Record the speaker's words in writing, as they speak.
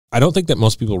I don't think that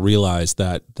most people realize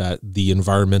that the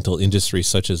environmental industry,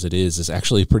 such as it is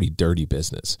actually a pretty dirty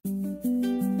business.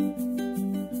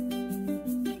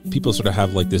 People sort of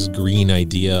have like this green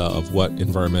idea of what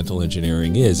environmental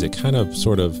engineering is. It kind of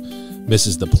sort of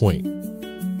misses the point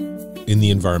in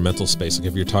the environmental space. Like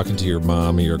if you're talking to your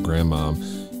mom or your grandmom,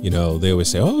 they always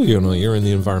say, oh, you're in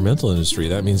the environmental industry.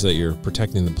 That means that you're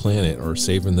protecting the planet or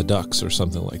saving the ducks or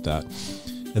something like that.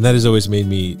 And that has always made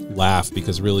me laugh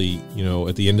because really,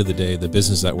 at the end of the day, the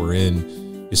business that we're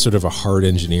in is sort of a hard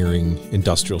engineering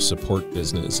industrial support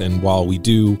business. And while we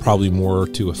do probably more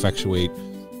to effectuate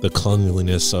the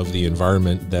cleanliness of the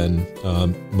environment than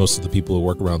most of the people who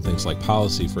work around things like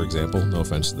policy, for example, no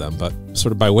offense to them, but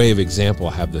sort of by way of example,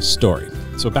 I have this story.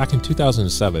 So back in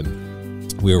 2007,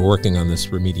 we were working on this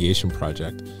remediation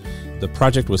project. The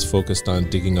project was focused on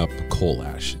digging up coal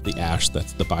ash, the ash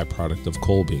that's the byproduct of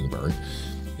coal being burned.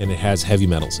 And it has heavy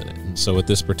metals in it. And so at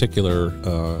this particular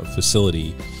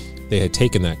facility, they had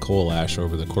taken that coal ash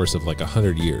over the course of like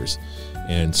 100 years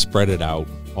and spread it out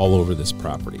all over this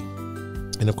property.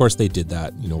 And of course they did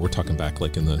that, we're talking back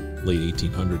like in the late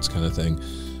 1800s kind of thing.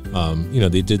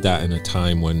 They did that in a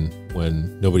time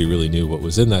when nobody really knew what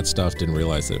was in that stuff, didn't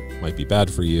realize that it might be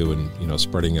bad for you. And,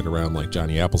 spreading it around like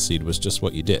Johnny Appleseed was just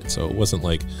what you did. So it wasn't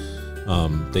like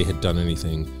they had done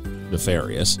anything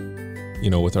nefarious.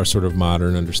 With our sort of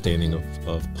modern understanding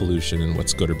of pollution and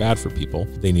what's good or bad for people,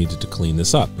 they needed to clean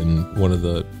this up. And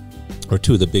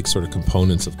two of the big sort of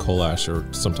components of coal ash are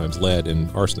sometimes lead and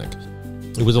arsenic.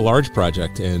 It was a large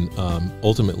project, and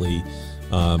ultimately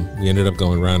we ended up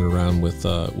going round and round with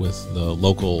the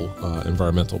local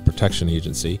environmental protection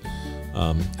agency,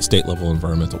 state level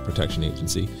environmental protection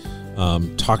agency,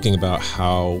 talking about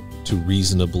how to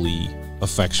reasonably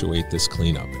effectuate this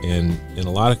cleanup. And in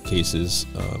a lot of cases,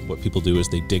 what people do is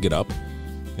they dig it up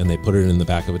and they put it in the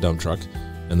back of a dump truck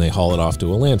and they haul it off to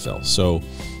a landfill. So,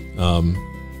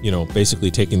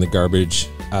 basically taking the garbage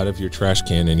out of your trash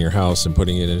can in your house and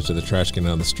putting it into the trash can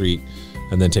on the street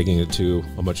and then taking it to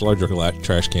a much larger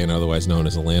trash can, otherwise known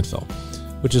as a landfill,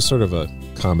 which is sort of a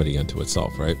comedy unto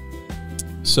itself, right?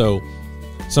 So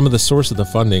some of the source of the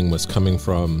funding was coming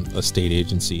from a state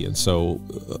agency, and so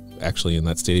actually in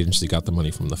that state agency got the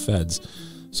money from the feds.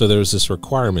 So there was this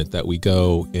requirement that we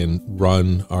go and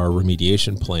run our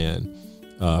remediation plan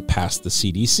past the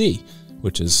CDC,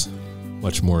 which is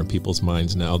much more in people's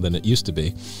minds now than it used to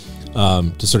be,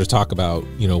 to sort of talk about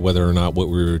whether or not what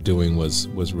we were doing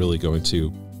was really going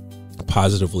to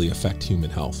positively affect human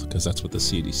health, because that's what the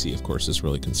CDC, of course, is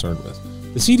really concerned with.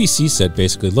 The CDC said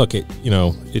basically, look,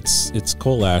 it's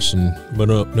coal ash, and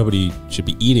nobody should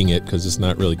be eating it because it's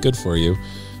not really good for you.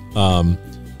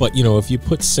 But if you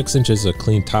put 6 inches of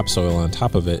clean topsoil on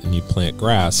top of it and you plant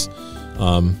grass,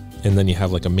 and then you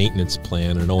have like a maintenance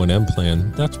plan, an O&M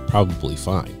plan, that's probably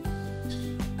fine.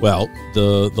 Well,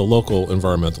 the local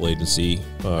environmental agency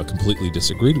completely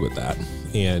disagreed with that,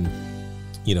 and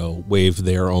waived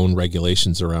their own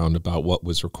regulations around about what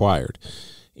was required.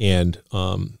 And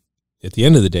at the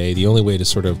end of the day, the only way to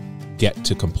sort of get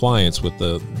to compliance with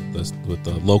the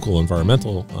local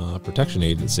environmental protection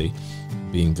agency,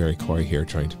 being very coy here,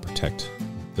 trying to protect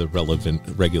the relevant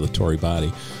regulatory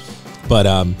body,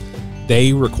 but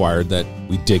they required that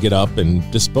we dig it up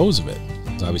and dispose of it.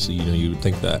 So obviously, you would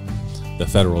think that the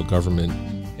federal government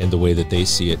and the way that they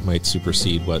see it might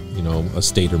supersede what a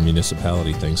state or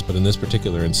municipality thinks, but in this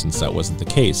particular instance that wasn't the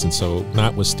case. And so,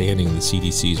 notwithstanding the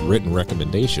CDC's written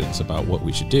recommendations about what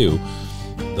we should do,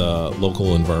 the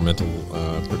local environmental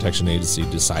protection agency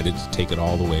decided to take it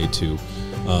all the way to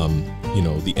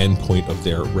the end point of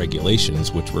their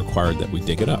regulations, which required that we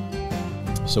dig it up.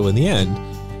 So in the end,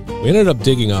 we ended up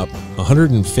digging up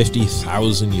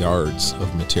 150,000 yards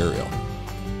of material.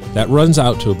 That runs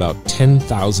out to about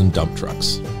 10,000 dump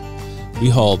trucks. We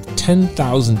hauled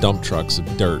 10,000 dump trucks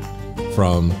of dirt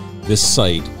from this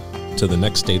site to the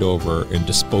next state over and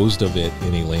disposed of it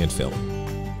in a landfill.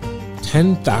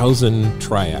 10,000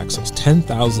 triaxles,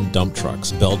 10,000 dump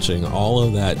trucks belching all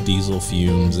of that diesel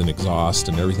fumes and exhaust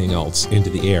and everything else into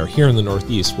the air here in the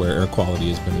Northeast, where air quality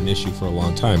has been an issue for a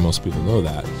long time. Most people know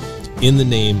that, in the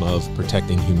name of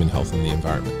protecting human health and the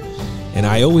environment. And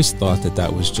I always thought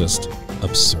that was just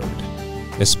absurd,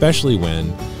 especially when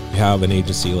you have an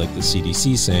agency like the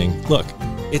CDC saying, look,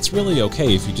 it's really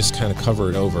okay if you just kind of cover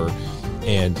it over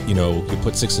and you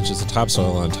put 6 inches of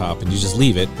topsoil on top and you just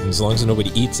leave it, and as long as nobody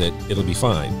eats it, it'll be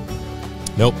fine.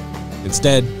 Nope.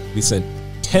 Instead, we sent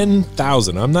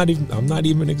 10,000, I'm not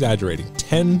even exaggerating,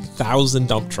 10,000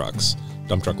 dump truck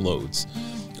loads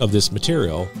of this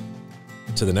material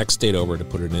to the next state over to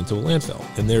put it into a landfill.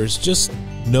 And there's just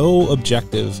no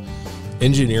objective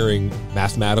engineering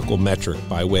mathematical metric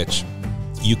by which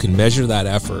you can measure that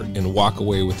effort and walk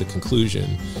away with the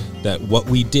conclusion that what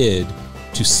we did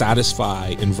to satisfy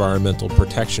environmental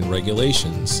protection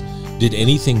regulations did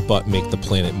anything but make the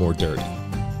planet more dirty.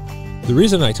 The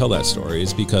reason I tell that story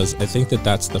is because I think that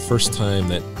that's the first time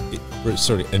that it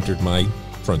sort of entered my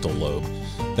frontal lobe,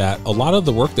 that a lot of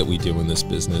the work that we do in this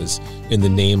business in the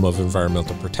name of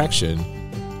environmental protection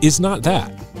is not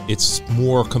that. It's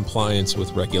more compliance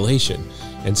with regulation.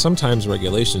 And sometimes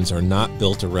regulations are not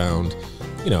built around,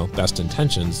 best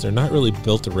intentions. They're not really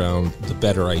built around the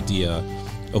better idea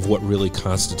of what really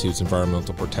constitutes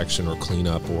environmental protection or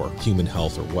cleanup or human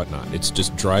health or whatnot. It's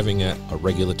just driving at a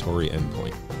regulatory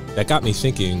endpoint. That got me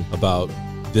thinking about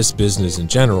this business in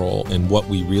general and what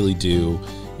we really do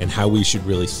and how we should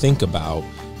really think about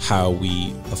how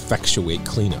we effectuate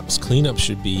cleanups. Cleanups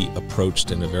should be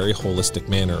approached in a very holistic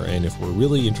manner, and if we're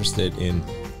really interested in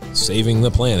saving the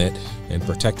planet and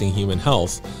protecting human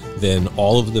health, then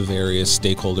all of the various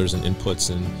stakeholders and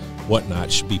inputs and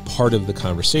whatnot should be part of the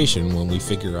conversation when we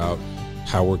figure out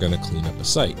how we're going to clean up a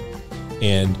site.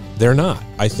 And they're not.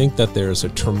 I think that there's a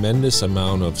tremendous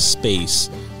amount of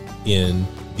space in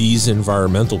these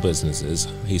environmental businesses,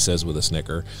 he says with a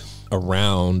snicker,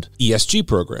 around ESG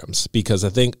programs, because I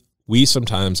think we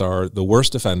sometimes are the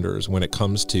worst offenders when it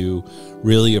comes to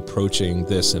really approaching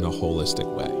this in a holistic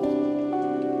way.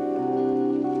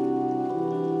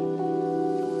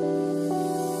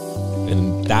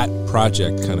 And that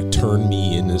project kind of turned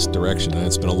me in this direction. And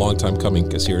it's been a long time coming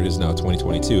because here it is now,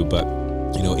 2022, but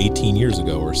 18 years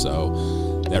ago or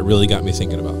so, that really got me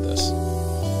thinking about this.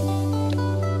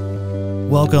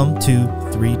 Welcome to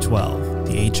 312,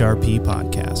 the HRP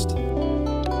podcast.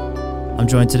 I'm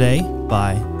joined today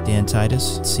by Dan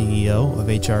Titus, CEO of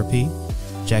HRP,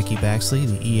 Jackie Baxley,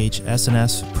 the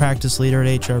EHS&S practice leader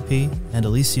at HRP, and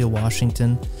Alicia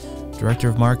Washington, Director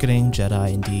of Marketing,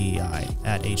 JEDI, and DEI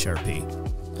at HRP.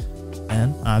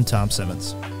 And I'm Tom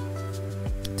Simmons.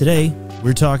 Today,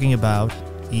 we're talking about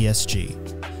ESG.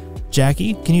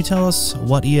 Jackie, can you tell us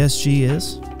what ESG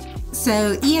is?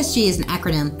 So ESG is an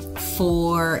acronym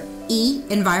for E,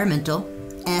 environmental,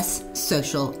 S,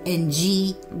 social, and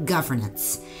G,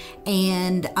 governance.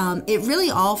 And it really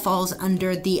all falls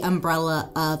under the umbrella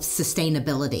of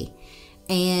sustainability.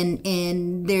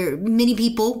 And there are many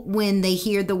people, when they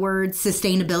hear the word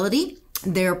sustainability,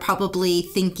 they're probably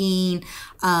thinking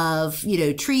of,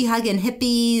 tree hugging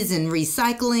hippies and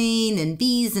recycling and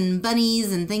bees and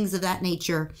bunnies and things of that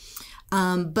nature.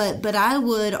 But I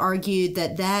would argue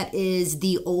that that is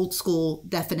the old school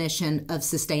definition of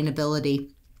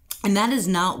sustainability. And that is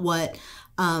not what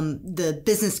the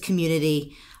business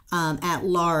community at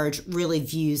large really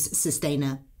views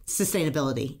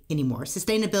sustainability anymore.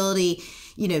 Sustainability,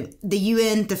 the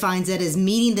UN defines it as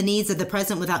meeting the needs of the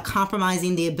present without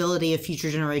compromising the ability of future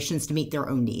generations to meet their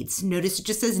own needs. Notice it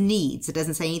just says needs. It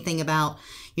doesn't say anything about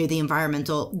the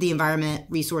environment,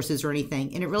 resources, or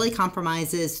anything. And it really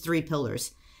compromises three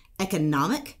pillars: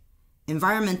 economic,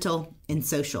 environmental, and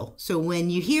social. So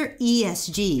when you hear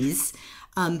ESGs,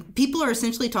 people are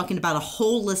essentially talking about a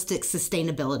holistic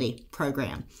sustainability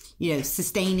program.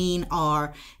 Sustaining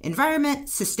our environment,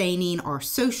 sustaining our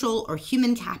social or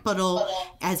human capital,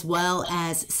 as well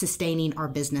as sustaining our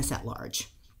business at large.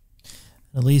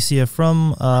 Alicia,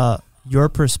 from your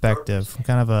perspective,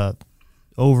 kind of a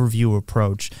overview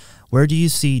approach, where do you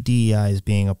see DEI as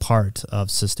being a part of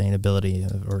sustainability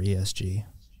or ESG?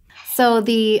 So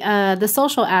the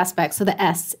social aspect, so the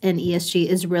S in ESG,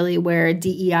 is really where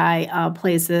DEI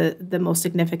plays the most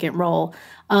significant role.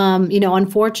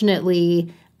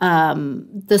 Unfortunately,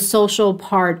 the social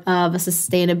part of a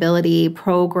sustainability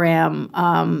program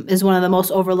is one of the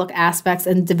most overlooked aspects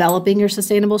in developing your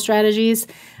sustainable strategies.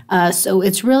 So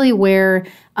it's really where,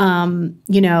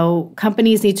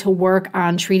 companies need to work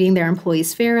on treating their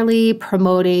employees fairly,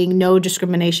 promoting no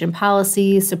discrimination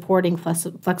policies, supporting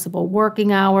flexible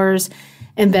working hours,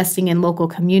 investing in local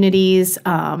communities,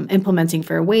 implementing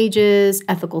fair wages,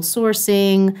 ethical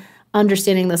sourcing,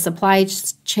 understanding the supply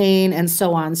chain, and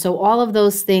so on. So all of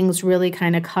those things really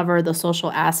kind of cover the social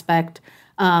aspect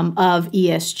of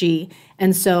ESG.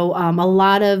 And so a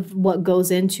lot of what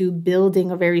goes into building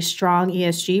a very strong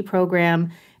ESG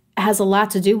program has a lot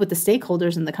to do with the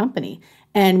stakeholders in the company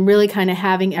and really kind of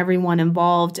having everyone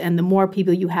involved. And the more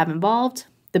people you have involved,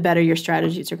 the better your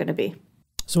strategies are going to be.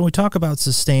 So when we talk about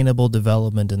sustainable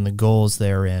development and the goals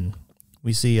therein,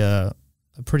 we see a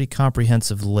pretty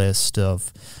comprehensive list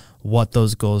of what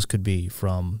those goals could be,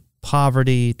 from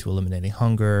poverty to eliminating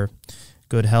hunger,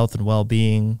 good health and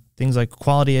well-being. Things like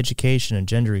quality education and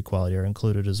gender equality are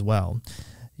included as well.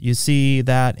 You see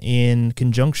that in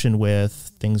conjunction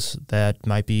with things that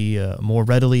might be more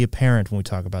readily apparent when we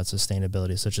talk about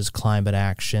sustainability, such as climate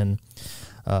action,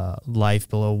 life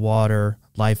below water,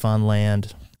 life on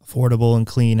land, affordable and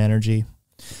clean energy.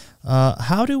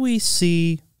 How do we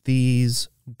see these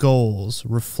goals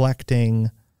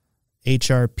reflecting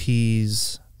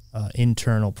HRP's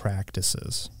internal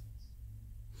practices?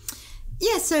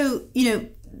 Yeah, so,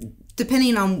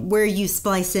 depending on where you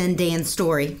splice in Dan's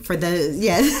story for those,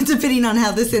 depending on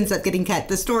how this ends up getting cut,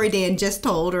 the story Dan just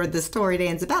told or the story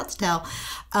Dan's about to tell,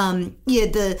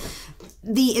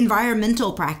 the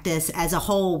environmental practice as a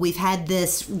whole, we've had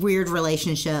this weird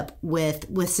relationship with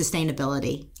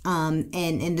sustainability,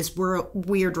 and this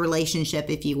weird relationship,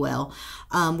 if you will,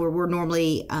 where we're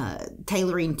normally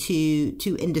tailoring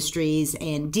to industries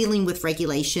and dealing with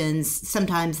regulations,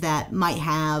 sometimes that might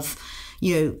have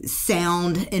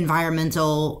sound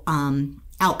environmental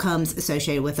outcomes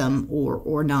associated with them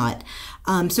or not.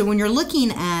 So when you're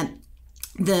looking at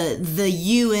the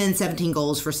UN 17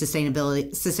 goals for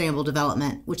sustainable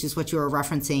development, which is what you were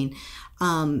referencing,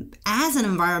 as an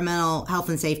environmental health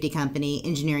and safety company,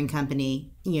 engineering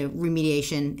company,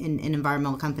 remediation and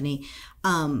environmental company,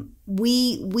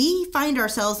 we find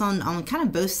ourselves on kind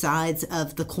of both sides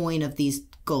of the coin of these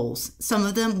goals. Some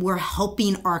of them, we're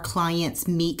helping our clients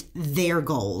meet their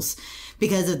goals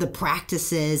because of the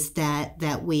practices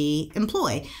that we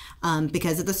employ,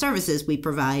 because of the services we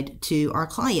provide to our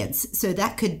clients. So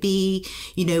that could be,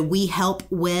 we help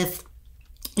with,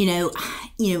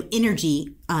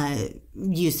 energy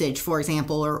usage, for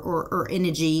example, or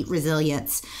energy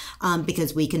resilience,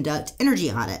 because we conduct energy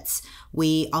audits.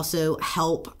 We also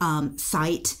help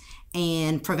site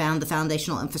and provide the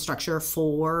foundational infrastructure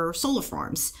for solar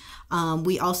farms.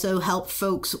 We also help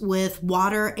folks with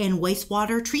water and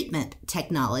wastewater treatment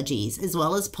technologies, as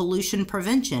well as pollution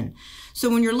prevention. So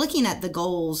when you're looking at the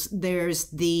goals, there's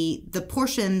the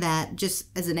portion that,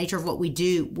 just as the nature of what we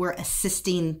do, we're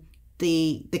assisting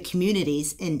the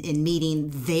communities in meeting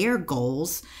their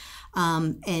goals.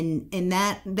 And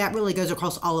that really goes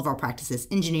across all of our practices: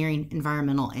 engineering,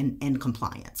 environmental, and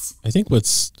compliance. I think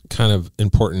what's kind of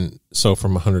important, so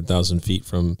from 100,000 feet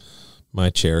from my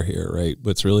chair here, right,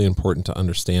 what's really important to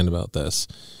understand about this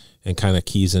and kind of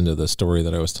keys into the story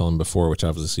that I was telling before, which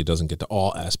obviously doesn't get to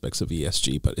all aspects of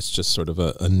ESG, but it's just sort of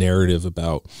a narrative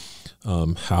about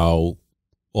how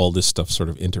all this stuff sort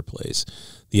of interplays.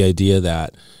 The idea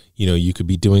that you could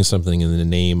be doing something in the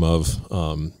name of,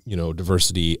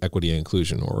 diversity, equity, and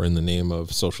inclusion, or in the name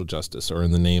of social justice, or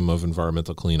in the name of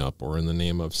environmental cleanup, or in the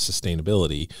name of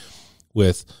sustainability,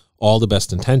 with all the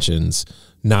best intentions,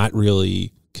 not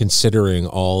really considering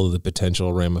all of the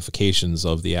potential ramifications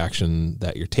of the action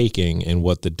that you're taking and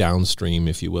what the downstream,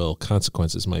 if you will,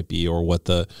 consequences might be, or what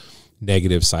the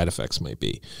negative side effects might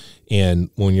be. And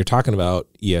when you're talking about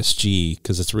ESG,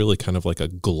 because it's really kind of like a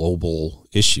global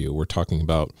issue, we're talking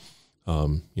about,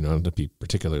 not to be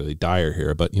particularly dire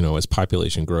here, but, as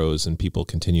population grows and people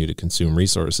continue to consume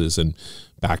resources, and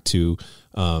back to,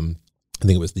 I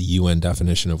think it was the UN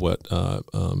definition of what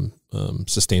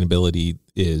sustainability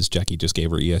is. Jackie just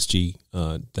gave her ESG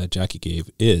that Jackie gave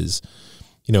is,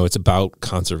 it's about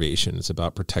conservation. It's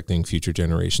about protecting future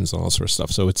generations and all sorts of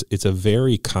stuff. So it's a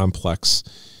very complex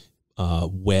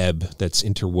web that's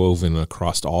interwoven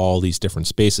across all these different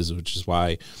spaces, which is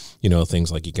why,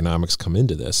 things like economics come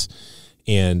into this.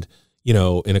 And,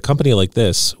 in a company like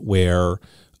this where,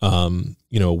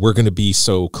 we're going to be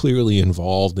so clearly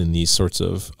involved in these sorts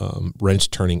of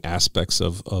wrench-turning aspects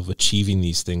of achieving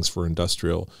these things for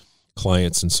industrial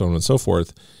clients and so on and so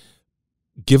forth,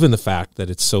 given the fact that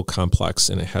it's so complex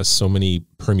and it has so many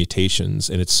permutations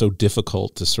and it's so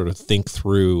difficult to sort of think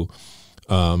through,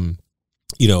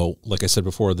 like I said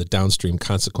before, the downstream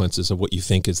consequences of what you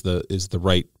think is the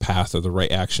right path or the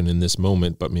right action in this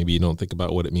moment, but maybe you don't think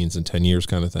about what it means in 10 years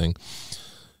kind of thing.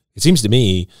 It seems to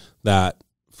me that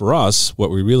for us,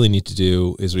 what we really need to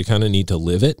do is we kind of need to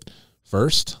live it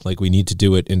first. Like, we need to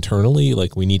do it internally.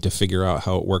 Like, we need to figure out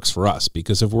how it works for us,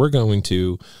 because if we're going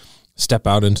to step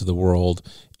out into the world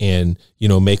and,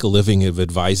 make a living of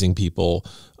advising people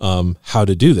how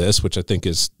to do this, which I think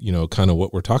is, kind of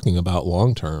what we're talking about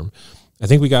long term, I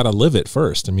think we got to live it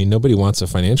first. I mean, nobody wants a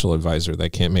financial advisor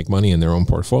that can't make money in their own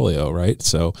portfolio, right?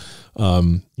 So,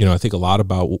 I think a lot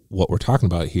about what we're talking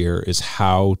about here is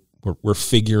how we're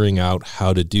figuring out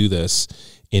how to do this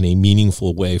in a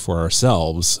meaningful way for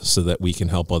ourselves so that we can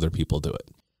help other people do it.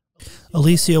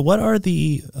 Alicia, what are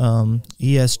the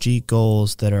ESG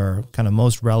goals that are kind of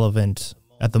most relevant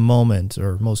at the moment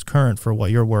or most current for what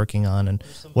you're working on? And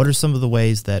what are some of the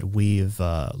ways that we've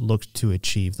looked to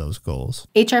achieve those goals?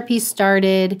 HRP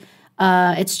started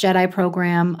its JEDI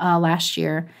program last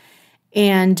year.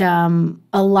 And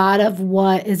a lot of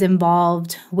what is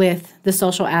involved with the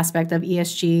social aspect of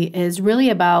ESG is really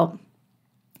about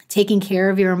taking care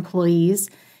of your employees.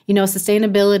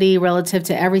 Sustainability relative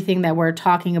to everything that we're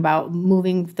talking about,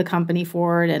 moving the company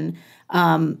forward and,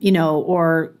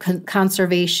 or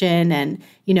conservation and,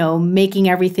 making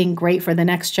everything great for the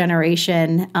next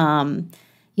generation.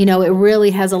 It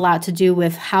really has a lot to do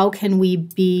with how can we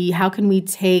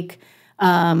take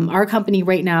our company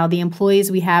right now, the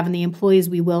employees we have and the employees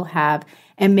we will have,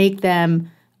 and make them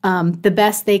the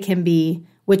best they can be,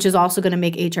 which is also going to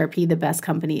make HRP the best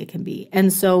company it can be.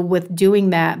 And so with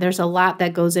doing that, there's a lot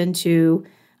that goes into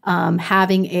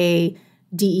having a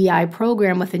DEI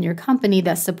program within your company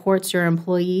that supports your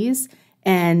employees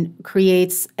and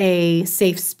creates a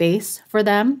safe space for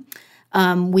them.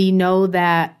 We know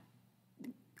that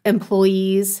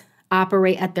employees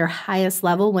operate at their highest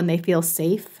level when they feel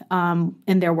safe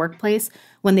in their workplace,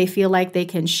 when they feel like they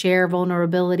can share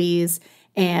vulnerabilities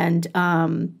and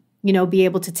be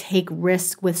able to take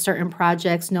risk with certain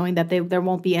projects, knowing that there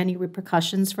won't be any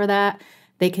repercussions for that.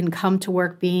 They can come to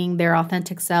work being their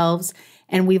authentic selves.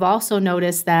 And we've also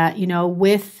noticed that,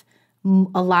 with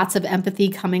lots of empathy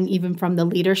coming even from the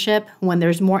leadership, when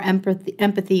there's more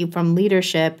empathy from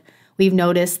leadership, we've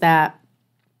noticed that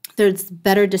there's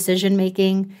better decision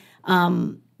making.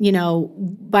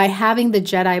 By having the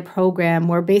JEDI program,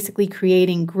 we're basically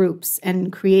creating groups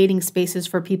and creating spaces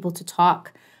for people to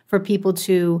talk, for people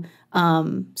to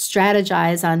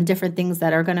strategize on different things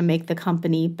that are going to make the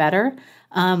company better.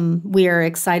 We are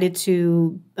excited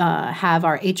to have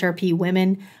our HRP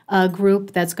Women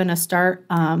group that's going to start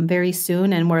very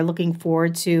soon, and we're looking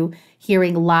forward to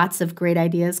hearing lots of great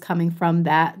ideas coming from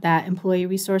that employee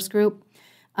resource group.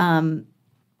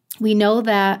 We know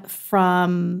that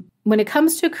when it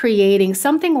comes to creating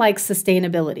something like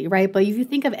sustainability, right? But if you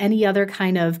think of any other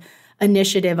kind of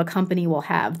initiative a company will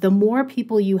have, the more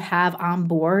people you have on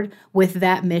board with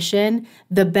that mission,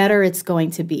 the better it's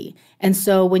going to be. And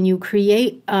so when you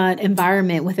create an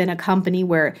environment within a company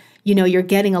where, you're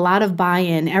getting a lot of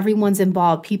buy-in, everyone's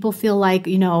involved, people feel like,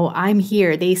 I'm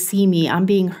here, they see me, I'm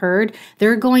being heard,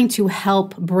 they're going to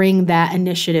help bring that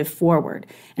initiative forward.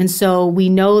 And so we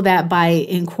know that by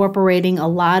incorporating a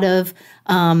lot of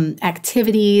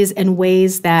activities and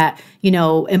ways that,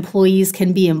 employees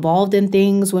can be involved in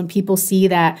things, when people see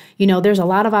that, there's a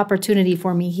lot of opportunity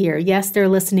for me here. Yes, they're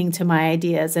listening to my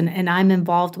ideas and I'm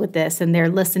involved with this and they're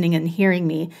listening and hearing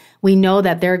me. We know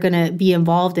that they're going to be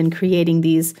involved in creating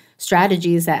these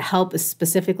strategies that help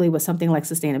specifically with something like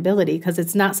sustainability, because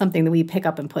it's not something that we pick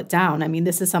up and put down. I mean,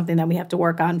 this is something that we have to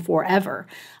work on forever.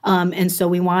 And so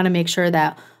we want to make sure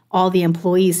that all the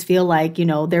employees feel like,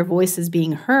 their voice is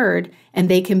being heard and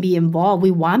they can be involved. We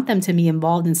want them to be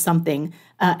involved in something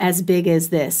as big as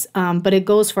this. But it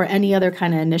goes for any other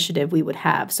kind of initiative we would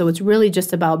have. So it's really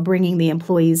just about bringing the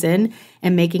employees in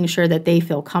and making sure that they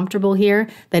feel comfortable here,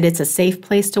 that it's a safe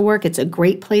place to work. It's a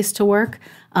great place to work.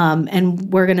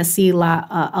 And we're going to see a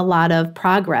lot of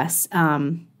progress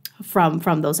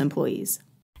from those employees.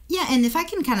 Yeah, and if I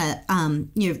can kind of,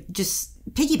 just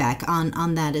piggyback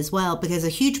on that as well, because a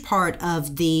huge part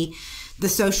of the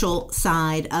social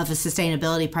side of a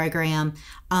sustainability program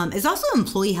is also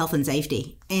employee health and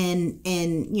safety. And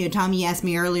Tom, you asked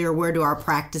me earlier, where do our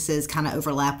practices kind of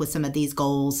overlap with some of these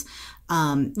goals?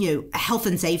 Health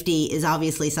and safety is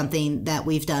obviously something that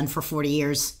we've done for 40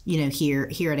 years, here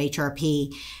at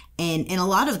HRP. And a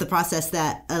lot of the process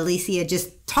that Alicia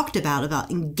just talked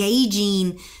about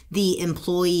engaging the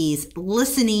employees,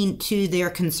 listening to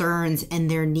their concerns and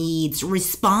their needs,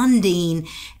 responding,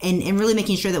 and really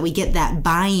making sure that we get that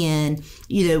buy-in,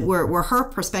 where her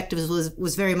perspective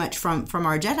was very much from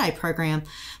our JEDI program,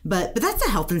 but that's a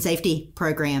health and safety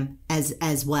program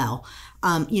as well.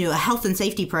 A health and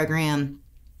safety program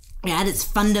at its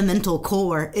fundamental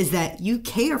core is that you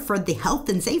care for the health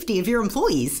and safety of your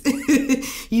employees.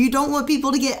 You don't want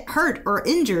people to get hurt or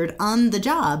injured on the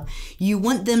job. You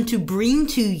want them to bring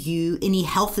to you any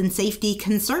health and safety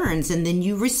concerns, and then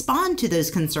you respond to those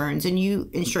concerns and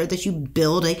you ensure that you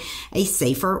build a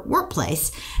safer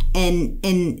workplace. And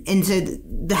so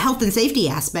the health and safety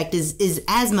aspect is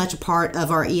as much a part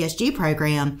of our ESG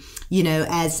program,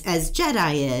 as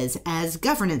JEDI is, as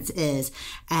governance is,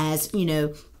 as,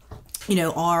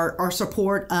 our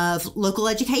support of local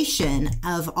education,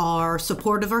 of our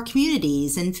support of our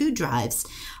communities and food drives.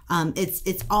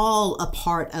 It's all a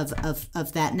part of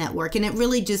that network. And it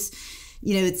really just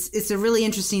it's a really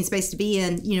interesting space to be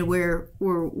in, where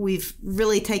we've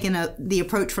really taken the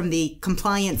approach from the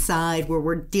compliance side, where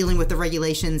we're dealing with the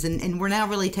regulations, and we're now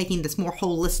really taking this more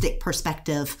holistic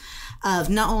perspective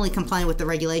of not only complying with the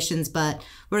regulations, but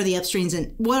what are the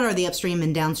upstream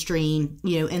and downstream,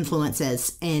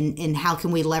 influences, and how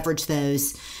can we leverage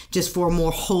those just for a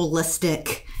more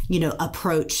holistic,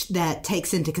 approach that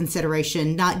takes into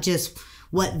consideration not just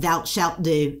what thou shalt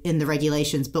do in the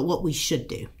regulations, but what we should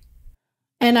do.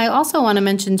 And I also want to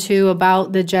mention, too,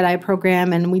 about the JEDI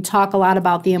program, and we talk a lot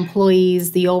about the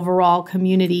employees, the overall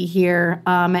community here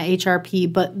at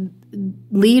HRP, but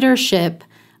leadership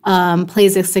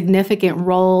plays a significant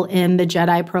role in the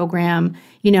JEDI program.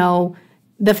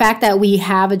 The fact that we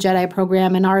have a JEDI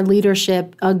program and our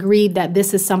leadership agreed that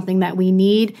this is something that we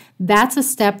need, that's a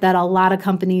step that a lot of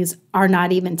companies are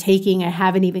not even taking and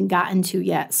haven't even gotten to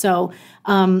yet. So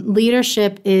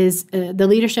leadership is the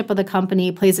leadership of the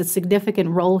company plays a significant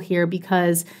role here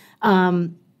because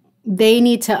they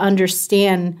need to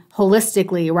understand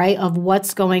holistically, right, of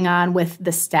what's going on with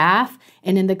the staff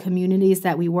and in the communities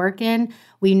that we work in.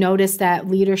 We notice that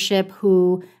leadership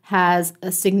who has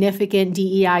a significant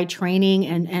DEI training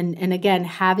and again,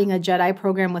 having a JEDI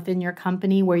program within your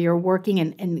company where you're working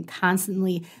and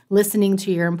constantly listening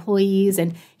to your employees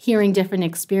and hearing different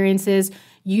experiences,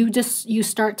 you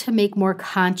start to make more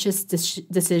conscious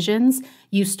decisions.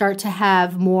 You start to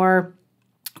have more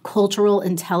cultural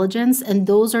intelligence, and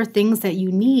those are things that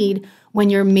you need when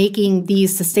you're making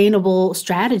these sustainable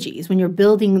strategies, when you're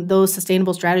building those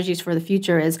sustainable strategies for the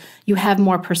future, is you have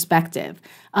more perspective.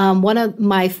 One of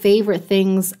my favorite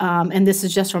things, and this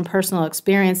is just from personal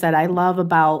experience that I love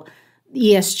about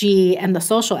ESG and the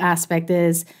social aspect,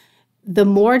 is the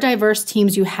more diverse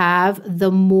teams you have,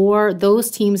 the more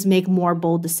those teams make more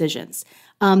bold decisions.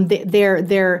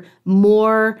 They're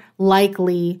more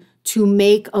likely to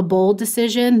make a bold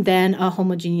decision than a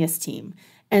homogeneous team.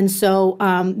 And so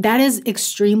that is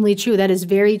extremely true. That is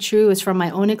very true. It's from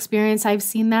my own experience. I've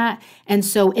seen that. And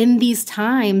so in these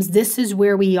times, this is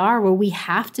where we are, where we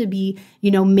have to be,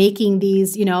 making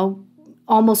these,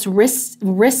 almost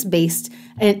risk-based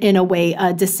in a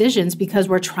way decisions because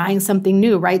we're trying something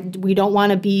new, right? We don't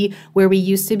want to be where we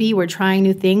used to be. We're trying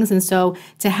new things. And so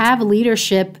to have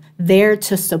leadership there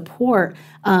to support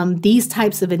these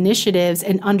types of initiatives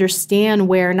and understand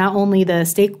where not only the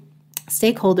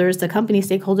stakeholders, the company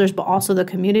stakeholders, but also the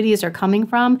communities are coming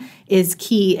from is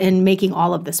key in making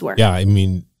all of this work. Yeah, I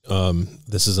mean,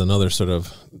 this is another sort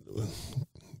of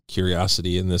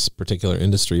curiosity in this particular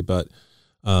industry, but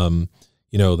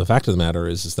the fact of the matter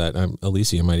is that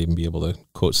Alicia might even be able to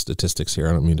quote statistics here.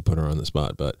 I don't mean to put her on the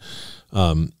spot, but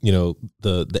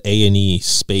the A&E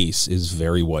space is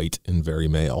very white and very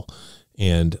male.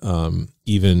 And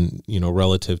even,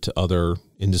 relative to other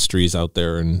industries out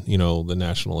there and, the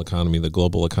national economy, the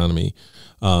global economy,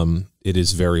 it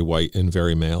is very white and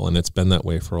very male. And it's been that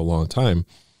way for a long time.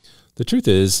 The truth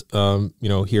is,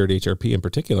 here at HRP in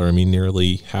particular,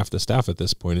 nearly half the staff at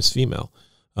this point is female.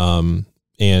 And,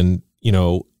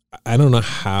 I don't know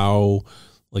how,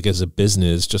 like as a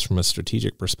business, just from a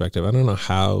strategic perspective, I don't know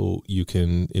how you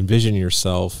can envision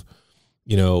yourself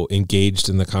engaged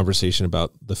in the conversation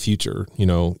about the future,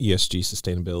 ESG,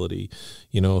 sustainability,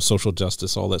 social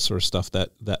justice, all that sort of stuff that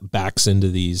backs into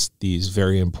these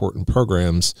very important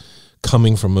programs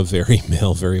coming from a very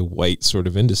male, very white sort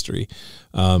of industry.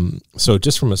 So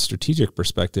just from a strategic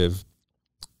perspective,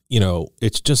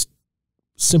 it's just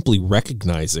simply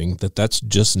recognizing that that's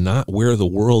just not where the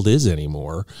world is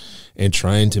anymore and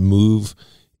trying to move,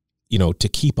 to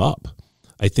keep up.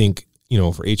 I think,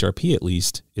 for HRP at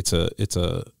least, it's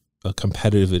a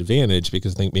competitive advantage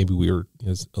because I think maybe we were,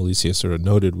 as Alicia sort of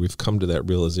noted, we've come to that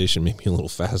realization maybe a little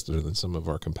faster than some of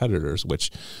our competitors, which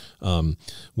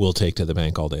we'll take to the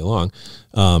bank all day long.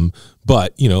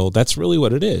 But, that's really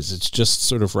what it is. It's just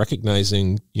sort of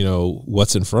recognizing,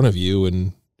 what's in front of you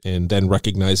and then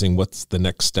recognizing what's the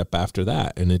next step after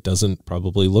that. And it doesn't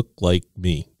probably look like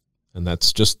me. And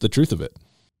that's just the truth of it.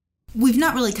 We've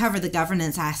not really covered the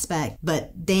governance aspect,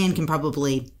 but Dan can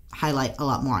probably highlight a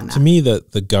lot more on that. To me,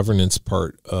 the governance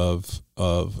part of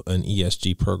an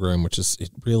ESG program, which is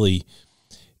it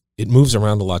moves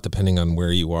around a lot depending on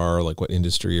where you are, like what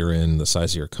industry you're in, the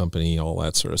size of your company, all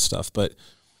that sort of stuff. But,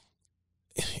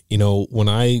 when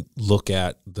I look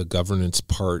at the governance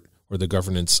part or the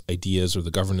governance ideas or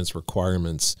the governance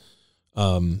requirements,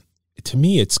 to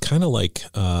me, it's kind of like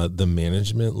the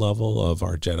management level of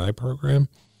our JEDI program.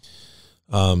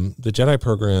 The JEDI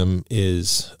program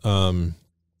is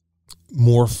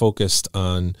more focused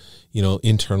on,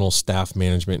 internal staff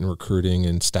management and recruiting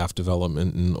and staff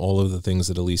development and all of the things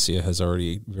that Alicia has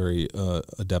already very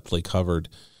adeptly covered.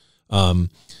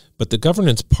 But the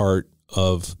governance part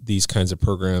of these kinds of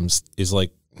programs is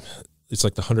it's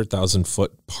like the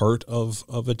 100,000-foot part of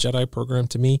a JEDI program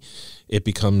to me. It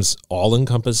becomes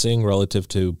all-encompassing relative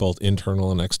to both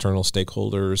internal and external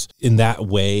stakeholders. In that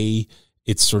way,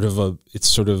 it's sort of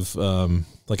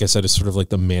like I said, it's sort of like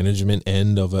the management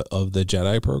end of the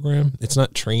JEDI program. It's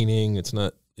not training, it's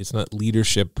not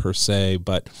leadership per se,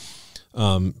 but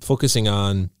focusing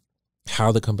on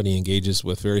how the company engages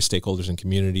with various stakeholders and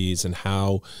communities, and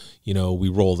how we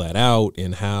roll that out,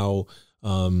 and how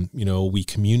we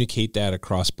communicate that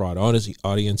across broad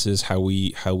audiences, how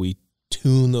we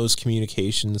tune those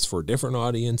communications for different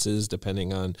audiences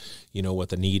depending on, what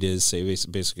the need is, say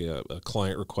basically a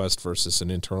client request versus an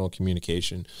internal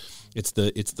communication. It's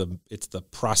the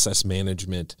process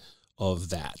management of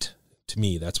that. To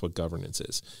me, that's what governance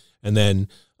is. And then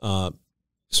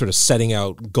sort of setting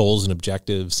out goals and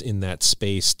objectives in that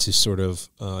space to sort of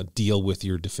deal with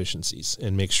your deficiencies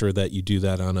and make sure that you do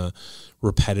that on a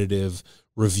repetitive,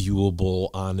 reviewable,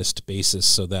 honest basis,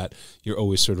 so that you're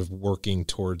always sort of working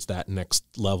towards that next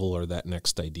level or that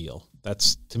next ideal.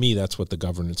 To me, that's what the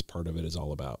governance part of it is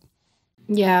all about.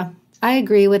 Yeah, I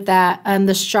agree with that. And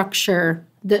the structure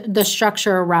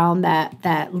around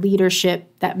that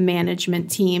leadership, that management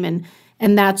team,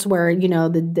 and that's where,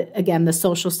 again, the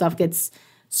social stuff gets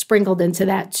sprinkled into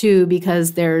that too,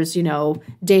 because there's,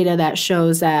 data that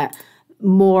shows that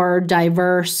more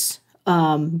diverse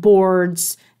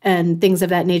boards and things of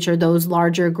that nature, those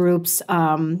larger groups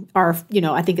are,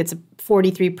 I think it's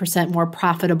 43% more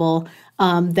profitable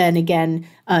than, again,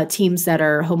 teams that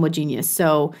are homogeneous.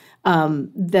 So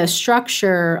the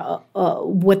structure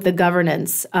with the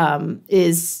governance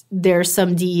is there's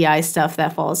some DEI stuff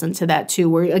that falls into that too,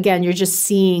 where, again, you're just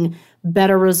seeing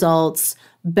better results,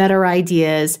 better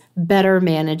ideas, better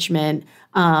management.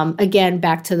 Again,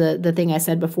 back to the thing I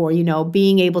said before,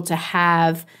 being able to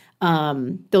have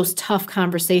those tough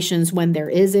conversations when there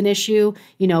is an issue.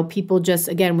 People just,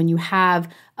 again, when you have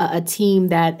a team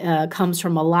that comes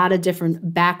from a lot of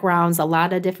different backgrounds, a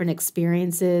lot of different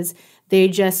experiences,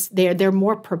 they're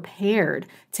more prepared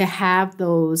to have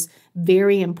those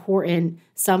very important,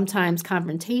 sometimes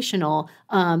confrontational,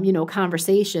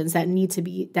 conversations that need to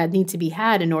be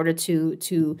had in order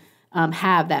to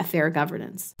have that fair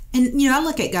governance. And I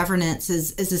look at governance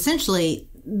as essentially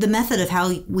the method of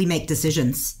how we make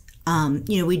decisions.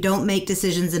 We don't make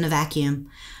decisions in a vacuum.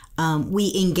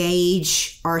 We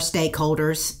engage our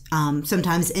stakeholders,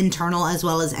 sometimes internal as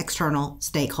well as external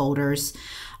stakeholders.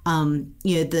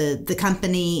 The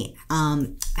company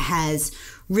has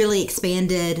really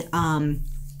expanded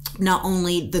not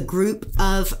only the group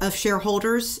of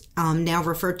shareholders, now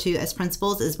referred to as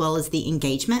principals, as well as the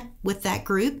engagement with that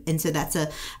group. And so that's a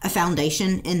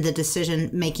foundation in the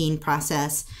decision-making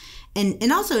process.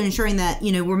 And also ensuring that,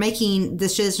 we're making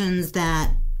decisions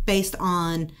that based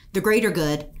on the greater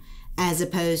good, as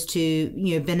opposed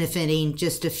to, benefiting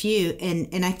just a few.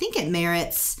 And I think it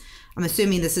merits, I'm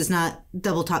assuming this is not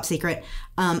double top secret,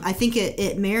 I think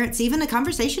it merits even a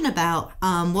conversation about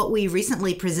what we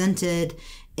recently presented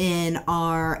in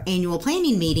our annual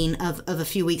planning meeting of a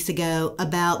few weeks ago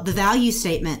about the value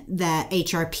statement that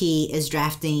HRP is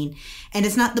drafting. And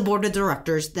it's not the board of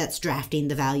directors that's drafting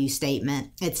the value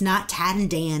statement. It's not Tad and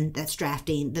Dan that's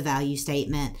drafting the value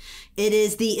statement. It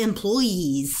is the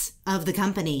employees of the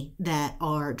company that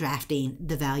are drafting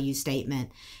the value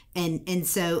statement. And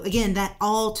so again, that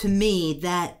all, to me,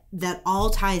 that all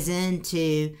ties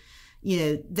into,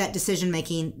 that decision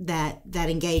making, that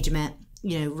engagement,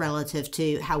 relative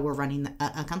to how we're running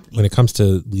a company. When it comes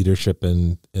to leadership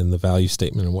and the value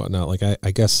statement and whatnot, like I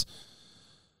guess,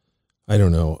 I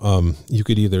don't know. You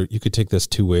could take this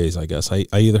two ways, I guess. I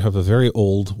either have a very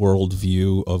old world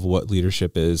view of what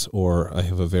leadership is, or I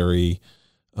have a very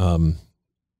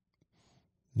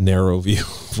narrow view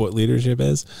of what leadership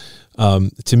is.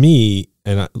 To me,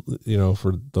 and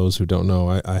for those who don't know,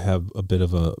 I have a bit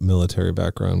of a military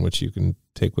background, which you can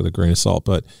take with a grain of salt.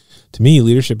 But to me,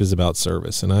 leadership is about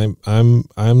service, and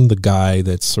I'm the guy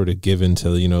that's sort of given to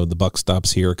the buck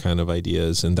stops here kind of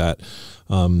ideas, and that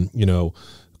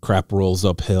crap rolls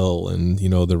uphill, and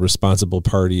the responsible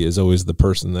party is always the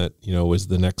person that is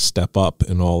the next step up,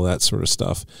 and all that sort of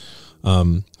stuff.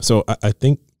 So I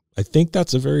think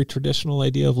that's a very traditional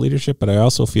idea of leadership, but I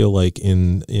also feel like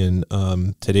in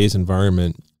today's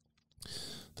environment,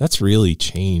 that's really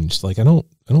changed. Like I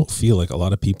don't feel like a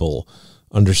lot of people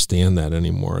understand that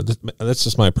anymore. That's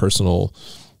just my personal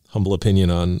humble opinion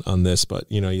on this. But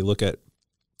you look at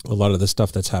a lot of the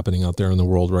stuff that's happening out there in the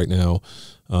world right now.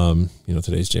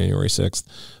 Today's January 6th.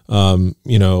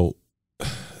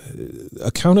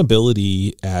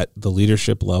 Accountability at the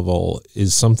leadership level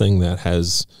is something that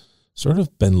has sort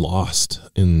of been lost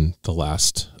in the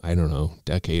last,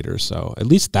 decade or so. At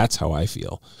least that's how I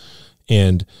feel.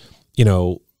 And,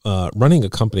 running a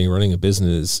company, running a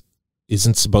business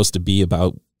isn't supposed to be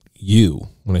about you.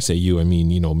 When I say you, I mean,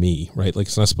 me, right? Like,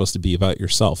 it's not supposed to be about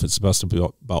yourself. It's supposed to be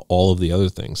about all of the other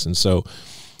things. And so,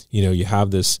 you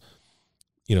have this,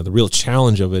 the real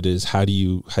challenge of it is how do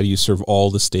you serve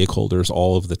all the stakeholders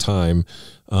all of the time?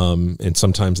 And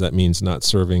sometimes that means not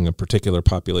serving a particular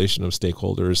population of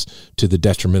stakeholders to the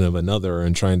detriment of another,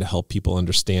 and trying to help people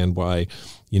understand why,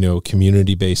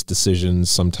 community-based decisions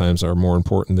sometimes are more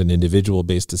important than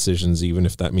individual-based decisions, even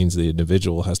if that means the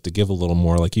individual has to give a little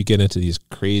more. Like, you get into these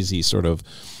crazy sort of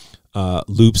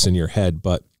loops in your head.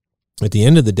 But at the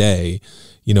end of the day,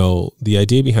 the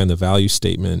idea behind the value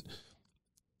statement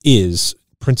is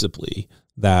principally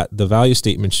that the value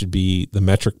statement should be the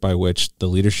metric by which the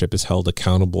leadership is held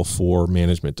accountable for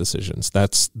management decisions.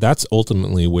 That's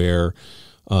ultimately where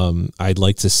I'd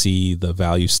like to see the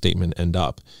value statement end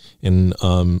up. And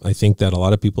I think that a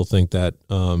lot of people think that,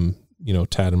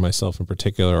 Tad and myself in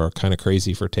particular are kind of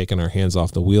crazy for taking our hands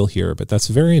off the wheel here, but that's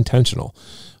very intentional,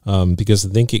 because I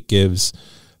think it gives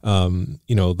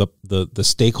the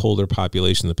stakeholder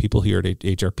population, the people here at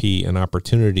HRP, an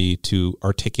opportunity to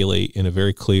articulate in a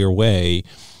very clear way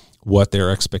what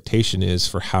their expectation is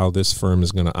for how this firm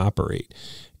is going to operate.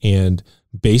 And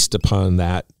based upon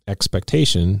that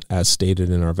expectation, as stated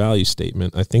in our value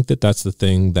statement, I think that that's the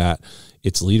thing that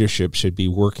its leadership should be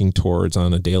working towards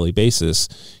on a daily basis,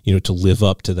 to live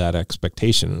up to that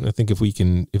expectation. And I think if we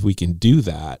can do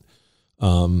that,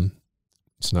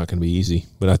 it's not going to be easy,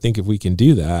 but I think if we can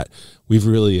do that, we've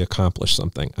really accomplished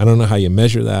something. I don't know how you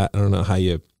measure that. I don't know how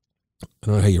you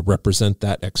represent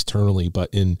that externally, but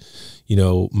in,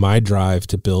 my drive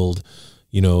to build,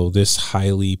 this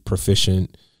highly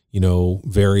proficient,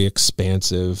 very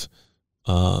expansive,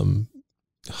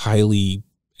 highly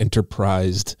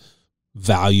enterprised,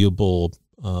 valuable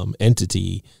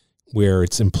entity where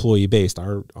it's employee based.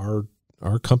 Our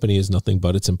company is nothing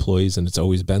but its employees, and it's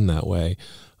always been that way.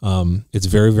 It's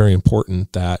very, very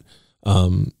important that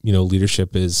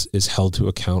leadership is held to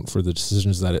account for the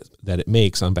decisions that it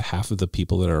makes on behalf of the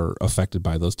people that are affected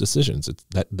by those decisions.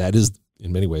 That is,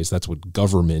 in many ways, that's what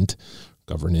governance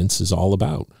is all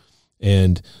about.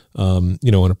 And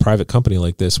in a private company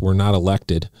like this, we're not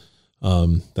elected.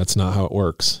 That's not how it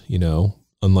works.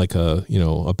 Unlike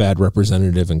a bad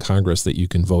representative in Congress that you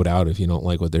can vote out if you don't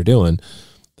like what they're doing.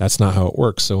 That's not how it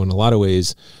works. So in a lot of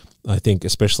ways, I think,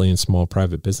 especially in small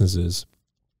private businesses,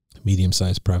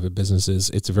 medium-sized private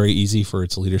businesses, it's very easy for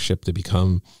its leadership to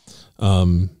become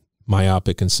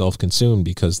myopic and self-consumed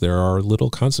because there are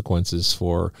little consequences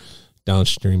for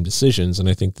downstream decisions. And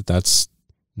I think that that's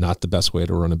not the best way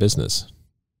to run a business.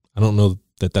 I don't know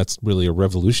that that's really a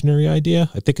revolutionary idea.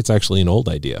 I think it's actually an old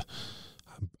idea.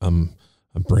 I'm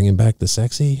bringing back the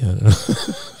sexy. I don't know.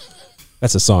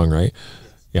 That's a song, right?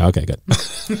 Yeah. Okay, good.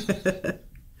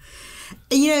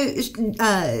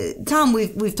 Tom,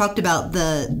 we've talked about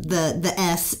the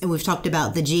S and we've talked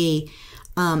about the G.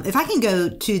 If I can go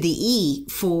to the E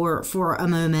for a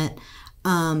moment,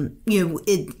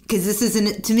 because this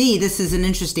is an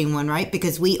interesting one, right?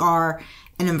 Because we are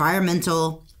an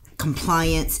environmental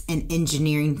compliance and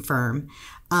engineering firm.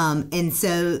 And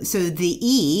so the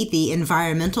E, the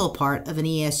environmental part of an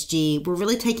ESG, we're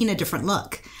really taking a different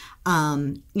look.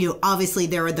 Obviously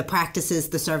there are the practices,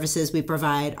 the services we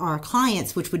provide our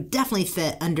clients, which would definitely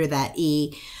fit under that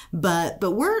E, but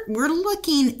we're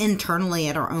looking internally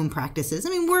at our own practices. I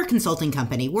mean, we're a consulting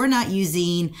company. We're not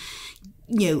using,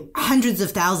 hundreds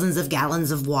of thousands of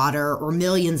gallons of water or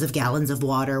millions of gallons of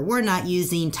water. We're not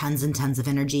using tons and tons of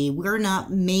energy. We're not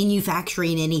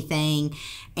manufacturing anything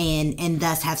and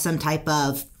thus have some type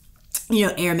of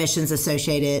air emissions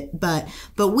associated, but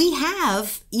we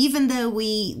have, even though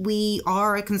we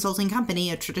are a consulting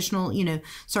company, a traditional,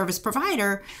 service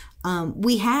provider,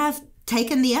 we have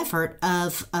taken the effort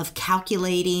of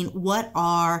calculating what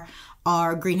are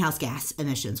our greenhouse gas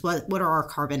emissions, what are our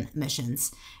carbon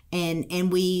emissions.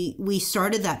 And we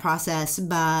started that process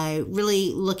by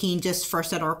really looking just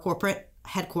first at our corporate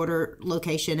headquarter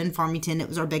location in Farmington. It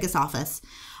was our biggest office,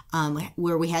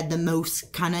 where we had the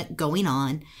most kind of going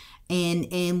on.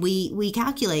 And we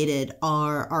calculated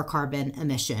our carbon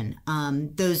emission.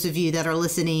 Those of you that are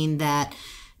listening that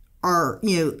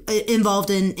involved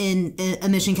in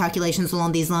emission calculations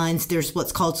along these lines. There's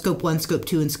what's called Scope 1, Scope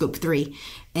 2, and Scope 3.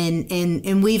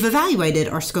 And we've evaluated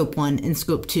our Scope 1 and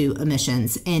Scope 2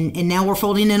 emissions. And now we're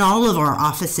folding in all of our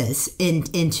offices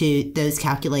into those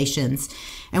calculations.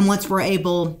 And once we've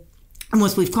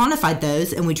quantified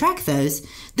those and we track those,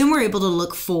 then we're able to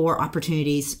look for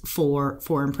opportunities for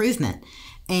improvement.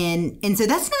 And so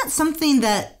that's not something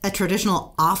that a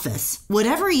traditional office would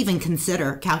ever even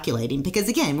consider calculating, because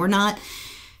again, we're not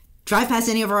drive past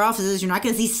any of our offices. You're not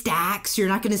going to see stacks. You're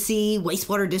not going to see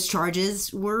wastewater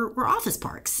discharges. We're office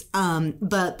parks.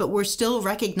 But we're still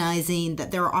recognizing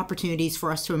that there are opportunities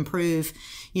for us to improve,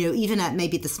 even at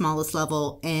maybe the smallest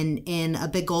level. And a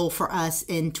big goal for us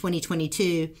in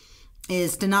 2022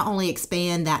 is to not only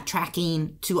expand that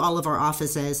tracking to all of our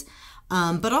offices,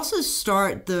 but also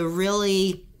start the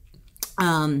really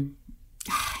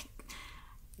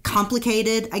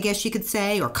complicated, I guess you could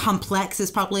say, or complex is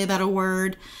probably a better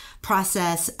word,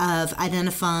 process of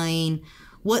identifying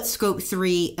what Scope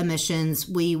 3 emissions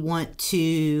we want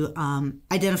to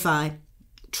identify,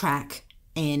 track,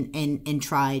 and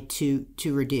try to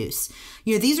reduce.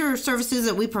 These are services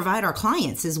that we provide our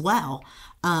clients as well,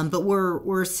 but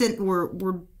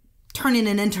we're turning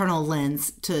an internal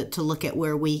lens to look at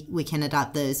where we can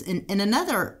adopt those. And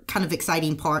another kind of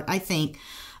exciting part, I think,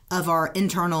 of our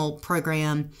internal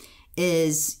program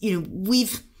is,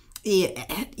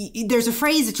 there's a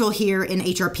phrase that you'll hear in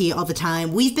HRP all the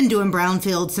time. We've been doing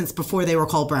brownfields since before they were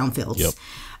called brownfields. Yep.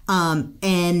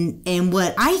 And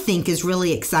what I think is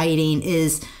really exciting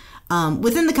is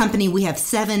within the company, we have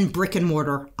 7 brick and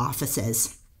mortar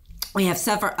offices. We have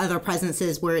several other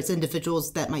presences where it's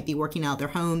individuals that might be working out of their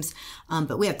homes.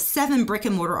 But we have 7 brick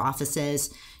and mortar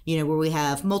offices, where we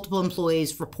have multiple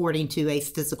employees reporting to a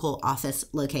physical office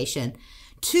location.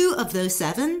 2 of those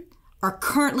 7 are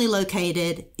currently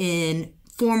located in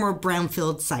former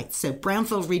brownfield sites, so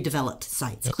brownfield redeveloped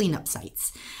sites, yep. Cleanup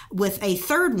sites, with a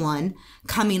 3rd one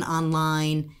coming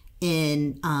online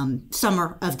in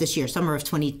summer of this year, summer of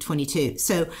 2022.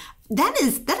 So that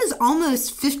is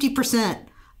almost 50%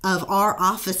 of our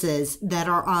offices that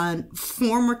are on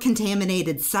former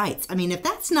contaminated sites. I mean, if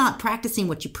that's not practicing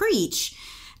what you preach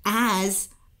as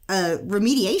a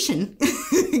remediation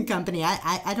company,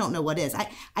 I don't know what is.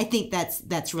 I think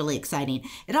that's really exciting.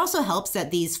 It also helps that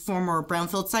these former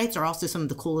brownfield sites are also some of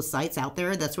the coolest sites out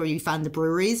there. That's where you find the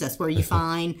breweries. That's where you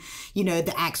find,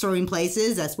 the axe throwing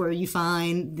places. That's where you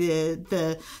find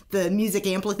the music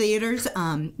amphitheaters.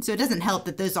 So it doesn't help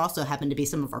that those also happen to be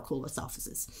some of our coolest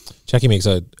offices. Jackie makes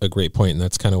a great point, and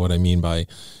that's kind of what I mean by,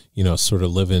 sort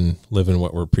of living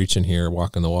what we're preaching here,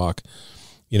 walking the walk.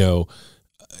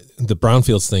 The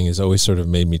brownfields thing has always sort of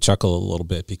made me chuckle a little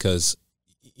bit because,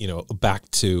 back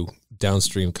to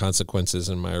downstream consequences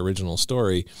in my original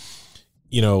story,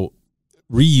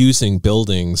 reusing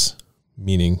buildings,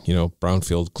 meaning,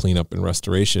 brownfield cleanup and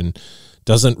restoration,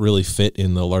 doesn't really fit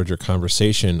in the larger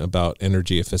conversation about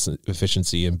energy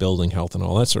efficiency and building health and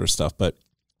all that sort of stuff. But,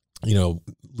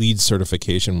 LEED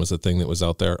certification was a thing that was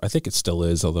out there. I think it still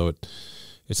is, although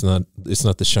it's not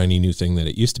the shiny new thing that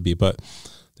it used to be. But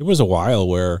there was a while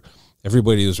where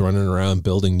everybody was running around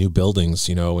building new buildings,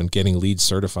 and getting LEED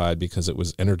certified because it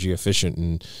was energy efficient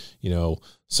and,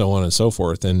 so on and so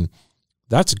forth. And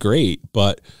that's great,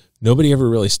 but nobody ever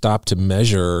really stopped to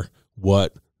measure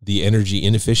what the energy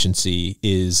inefficiency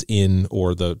is in,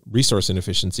 or the resource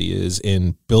inefficiency is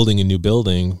in building a new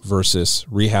building versus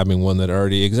rehabbing one that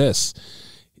already exists.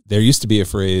 There used to be a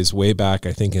phrase way back,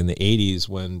 I think in the 80s,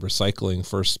 when recycling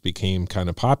first became kind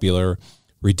of popular: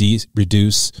 reduce,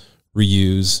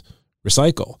 reuse,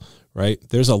 recycle, right?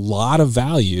 There's a lot of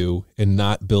value in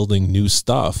not building new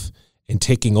stuff and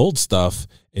taking old stuff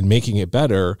and making it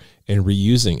better and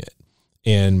reusing it.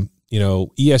 And,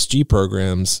 ESG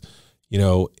programs,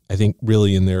 I think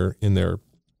really in their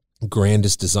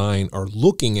grandest design are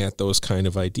looking at those kind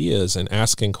of ideas and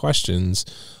asking questions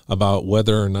about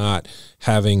whether or not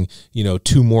having,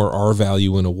 2 more R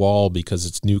value in a wall because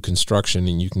it's new construction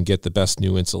and you can get the best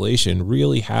new insulation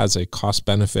really has a cost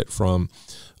benefit from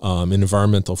an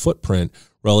environmental footprint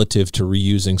relative to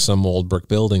reusing some old brick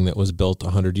building that was built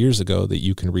 100 years ago that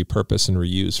you can repurpose and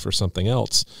reuse for something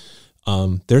else.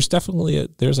 There's definitely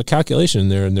there's a calculation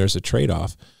there, and there's a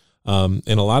trade-off. And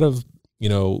a lot of,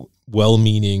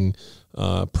 well-meaning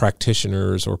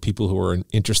practitioners or people who are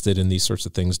interested in these sorts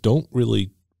of things don't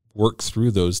really work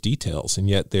through those details, and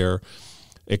yet they're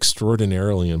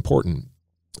extraordinarily important.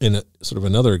 And sort of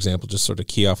another example, just sort of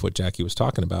key off what Jackie was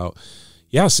talking about.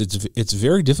 Yes, it's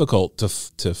very difficult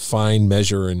to find,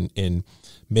 measure, and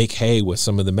make hay with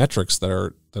some of the metrics that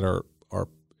are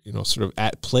sort of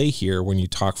at play here when you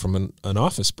talk from an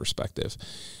office perspective.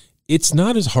 It's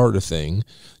not as hard a thing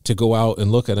to go out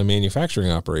and look at a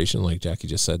manufacturing operation, like Jackie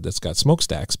just said, that's got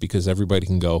smokestacks, because everybody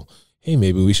can go, hey,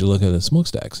 maybe we should look at the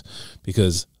smokestacks,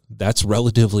 because that's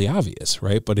relatively obvious,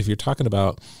 right? But if you're talking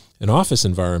about an office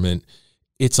environment,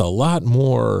 it's a lot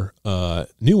more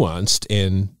nuanced,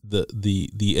 and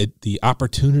the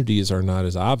opportunities are not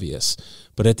as obvious.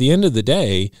 But at the end of the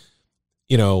day,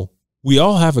 we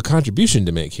all have a contribution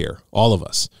to make here, all of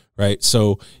us, right?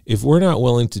 So if we're not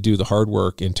willing to do the hard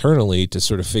work internally to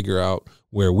sort of figure out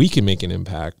where we can make an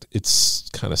impact, it's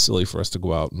kind of silly for us to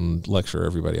go out and lecture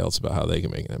everybody else about how they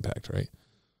can make an impact, right?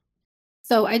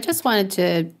 So I just wanted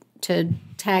to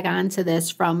tag on to this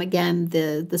from, again,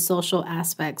 the social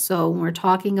aspect. So when we're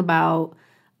talking about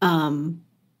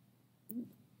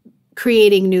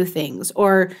creating new things,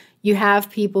 or you have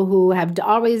people who have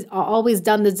always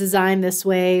done the design this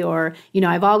way, or,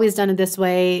 I've always done it this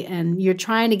way, and you're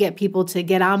trying to get people to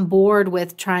get on board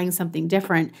with trying something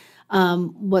different.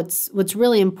 What's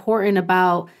really important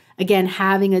about, again,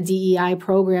 having a DEI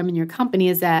program in your company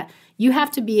is that you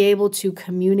have to be able to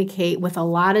communicate with a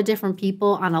lot of different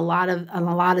people on a lot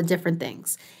of different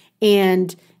things.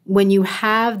 And when you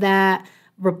have that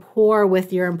rapport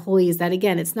with your employees, that,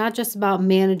 again, it's not just about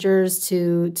managers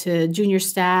to junior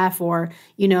staff, or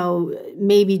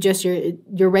maybe just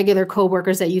your regular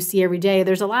coworkers that you see every day.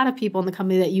 There's a lot of people in the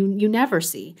company that you never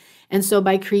see. And so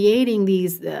by creating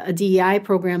a DEI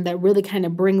program that really kind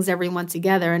of brings everyone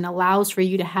together and allows for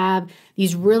you to have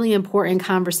these really important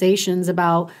conversations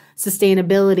about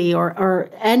sustainability, or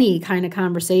any kind of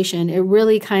conversation, it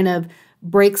really kind of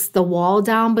breaks the wall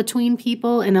down between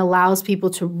people and allows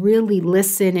people to really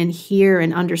listen and hear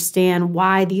and understand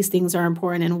why these things are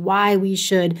important and why we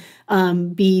should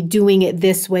be doing it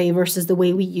this way versus the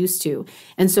way we used to.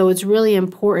 And so it's really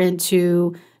important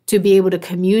to be able to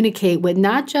communicate with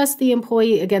not just the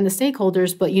employee, again, the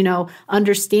stakeholders, but,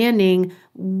 understanding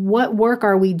what work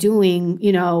are we doing,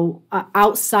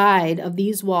 outside of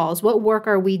these walls? What work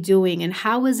are we doing, and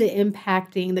how is it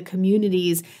impacting the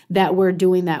communities that we're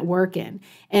doing that work in?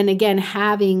 And again,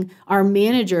 having our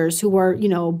managers who are,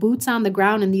 boots on the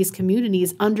ground in these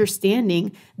communities,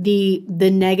 understanding the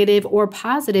negative or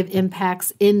positive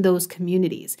impacts in those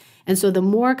communities. And so the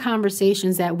more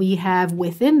conversations that we have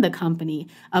within the company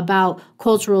about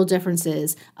cultural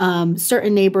differences,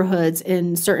 certain neighborhoods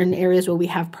in certain areas where we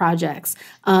have projects,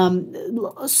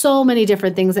 so many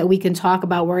different things that we can talk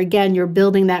about where, again, you're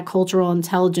building that cultural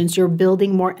intelligence, you're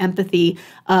building more empathy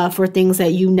for things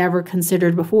that you never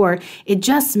considered before. It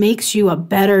just makes you a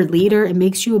better leader. It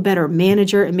makes you a better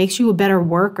manager. It makes you a better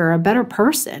worker, a better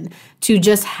person, to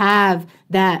just have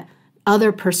that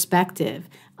other perspective.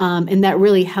 And that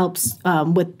really helps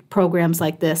with programs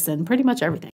like this and pretty much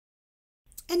everything.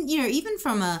 And, even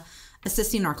from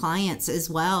assisting our clients as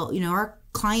well, our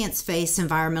clients face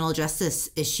environmental justice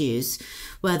issues,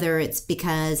 whether it's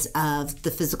because of the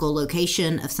physical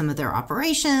location of some of their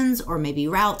operations, or maybe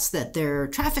routes that their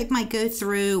traffic might go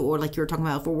through, or like you were talking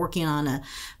about, if we're working on a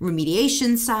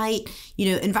remediation site,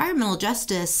 environmental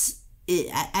justice,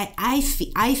 I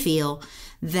feel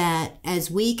that as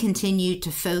we continue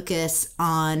to focus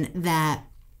on that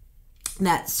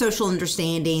social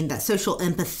understanding, that social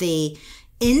empathy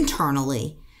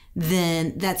internally,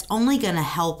 then that's only going to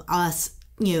help us,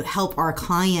 help our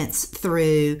clients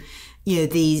through,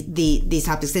 these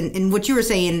topics. And what you were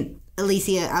saying,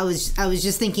 Alicia, I was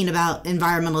just thinking about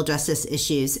environmental justice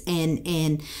issues,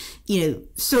 and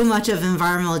so much of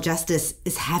environmental justice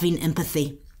is having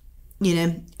empathy.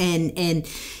 And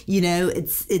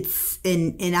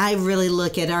I really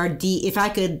look at our if I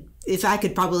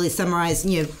could probably summarize,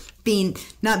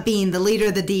 not being the leader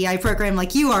of the DEI program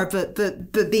like you are,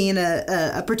 but being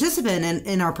a participant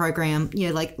in our program,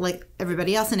 like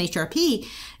everybody else in HRP,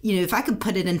 if I could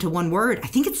put it into one word, I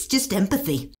think it's just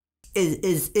empathy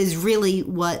is really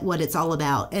what it's all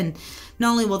about. And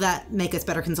not only will that make us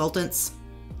better consultants,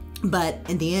 but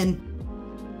in the end,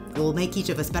 it will make each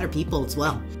of us better people as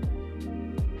well.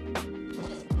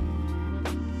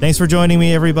 Thanks for joining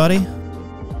me, everybody.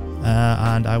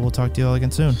 And I will talk to you all again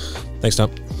soon. Thanks,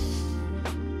 Tom.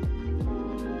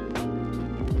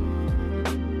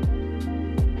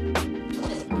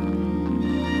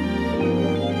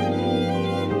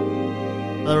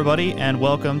 Hello, everybody, and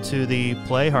welcome to the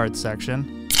Play Hard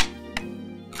section.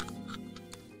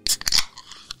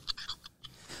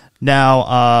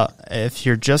 Now, if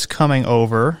you're just coming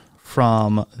over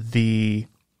from the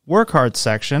Work Hard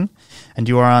section, and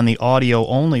you are on the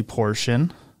audio-only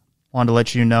portion, I wanted to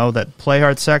let you know that Play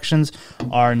Hard sections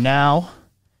are now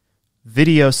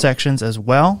video sections as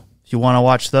well. If you want to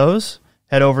watch those,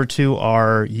 head over to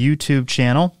our YouTube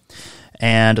channel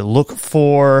and look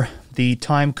for the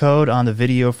time code on the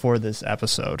video for this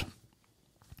episode.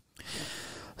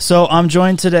 So I'm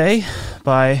joined today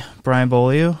by Brian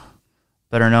Beaulieu,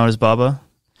 better known as Bubba,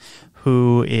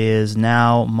 who is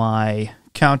now my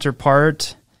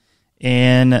counterpart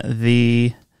in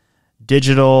the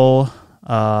digital,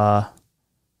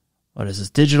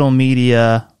 digital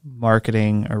media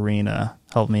marketing arena.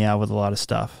 Helped me out with a lot of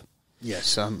stuff.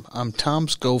 Yes, I'm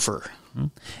Tom's gopher.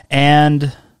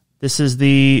 And this is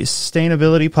the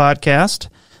sustainability podcast.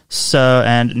 So,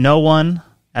 and no one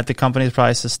at the company is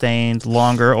probably sustained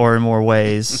longer or in more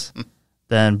ways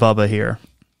than Bubba here.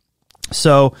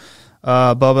 So,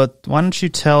 Bubba, why don't you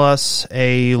tell us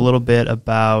a little bit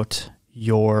about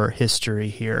your history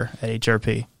here at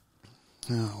HRP?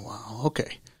 Oh, wow.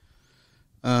 Okay.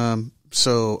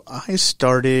 So I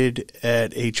started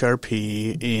at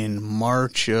HRP in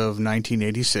March of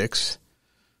 1986.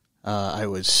 I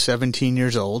was 17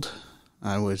 years old.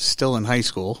 I was still in high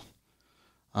school.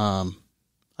 I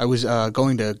was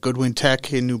going to Goodwin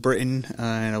Tech in New Britain,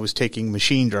 and I was taking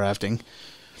machine drafting.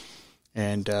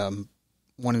 And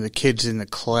one of the kids in the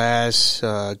class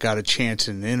got a chance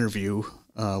in an interview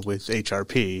with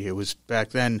HRP. It was back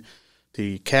then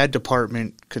the CAD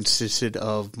department consisted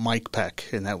of Mike Peck,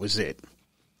 and that was it.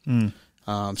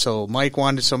 So Mike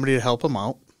wanted somebody to help him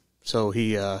out. So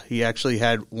he actually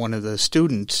had one of the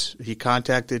students. He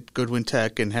contacted Goodwin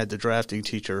Tech and had the drafting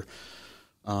teacher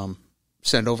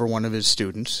send over one of his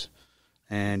students.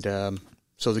 And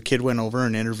so the kid went over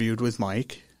and interviewed with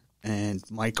Mike, and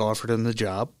Mike offered him the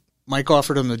job. And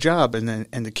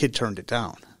the kid turned it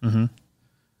down. Mm-hmm.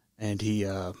 And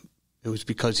it was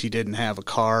because he didn't have a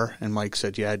car, and Mike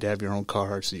said you had to have your own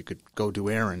car so you could go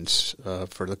do errands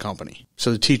for the company.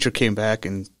 So the teacher came back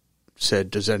and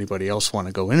said, does anybody else want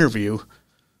to go interview?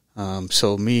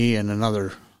 So me and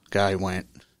another guy went,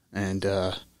 and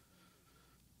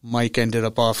Mike ended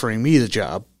up offering me the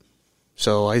job.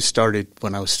 So I started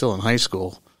when I was still in high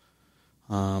school,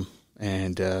 and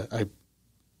I've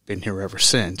been here ever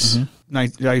since.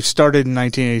 Mm-hmm. I started in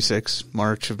 1986,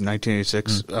 March of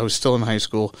 1986. I was still in high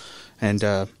school, and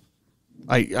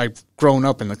I've grown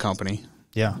up in the company.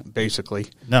 Yeah. Basically.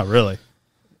 No, really?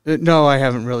 No, I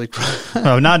haven't really grown.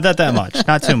 Oh, not that much.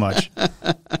 Not too much.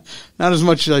 Not as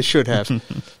much as I should have.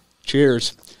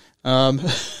 Cheers. But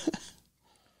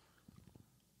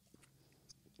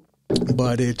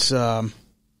it's, so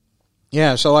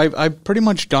I've pretty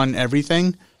much done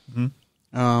everything. Mm-hmm.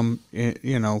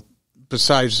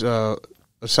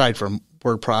 Aside from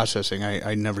word processing,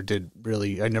 I never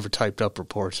typed up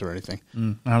reports or anything.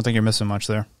 I don't think you're missing much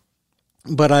there.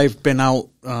 But I've been out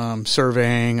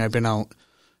surveying.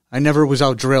 I never was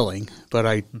out drilling, but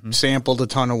I sampled a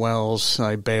ton of wells.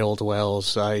 I bailed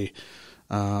wells. I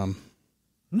don't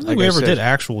think we ever did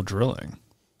actual drilling.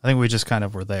 I think we just kind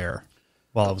of were there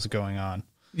while it was going on.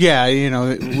 Yeah,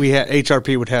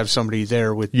 HRP would have somebody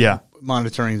there with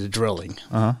monitoring the drilling.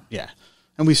 Uh-huh. Yeah,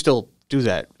 and we still do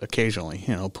that occasionally.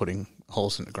 Putting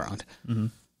holes in the ground. Mm-hmm.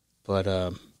 But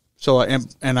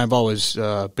I've always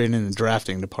been in the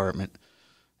drafting department,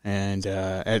 and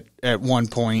at one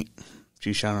point,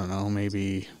 I don't know,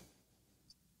 maybe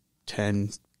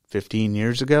 10, 15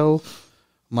 years ago,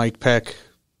 Mike Peck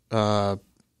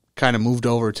kind of moved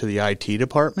over to the IT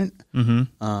department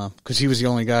because he was the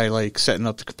only guy setting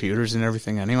up the computers and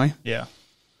everything anyway. Yeah.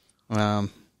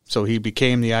 So he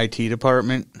became the IT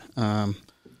department,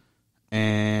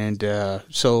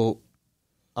 so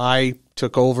I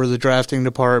took over the drafting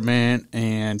department,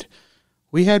 and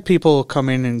we had people come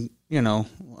in and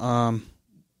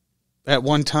at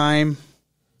one time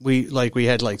we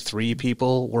had 3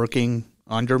 people working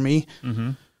under me,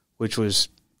 which was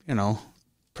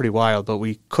pretty wild, but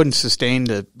we couldn't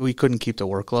we couldn't keep the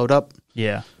workload up.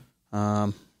 Yeah.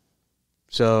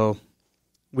 So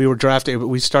we were drafting.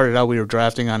 We started out. We were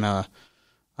drafting on a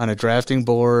drafting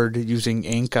board using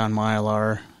ink on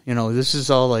Mylar. This is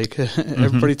all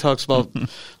everybody talks about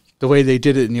the way they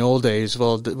did it in the old days.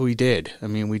 Well, we did. I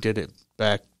mean, we did it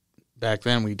back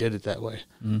then. We did it that way.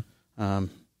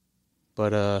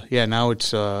 But now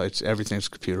it's everything's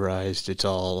computerized. It's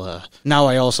all now.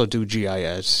 I also do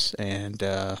GIS, and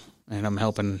I'm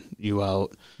helping you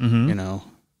out.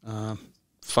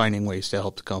 Finding ways to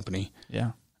help the company.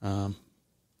 Yeah.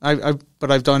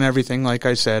 But I've done everything. Like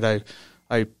I said,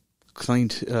 I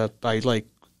cleaned. I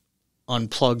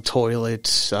unplugged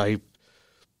toilets.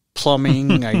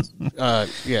 Plumbing.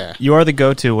 Yeah. You are the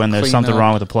go-to when there's Clean something up.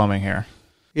 wrong with the plumbing here.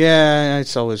 Yeah,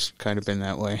 it's always kind of been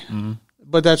that way.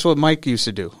 But that's what Mike used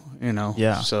to do,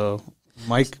 Yeah. So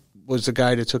Mike was the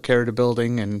guy that took care of the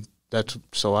building, and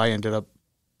so I ended up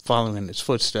following in his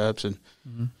footsteps, and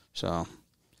so.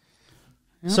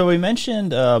 Yep. So we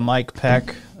mentioned Mike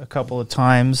Peck a couple of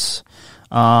times,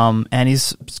 and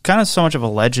he's kind of so much of a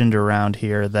legend around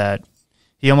here that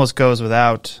he almost goes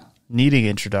without needing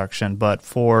introduction. But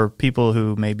for people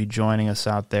who may be joining us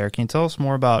out there, can you tell us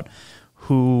more about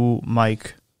who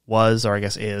Mike was, or I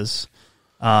guess is,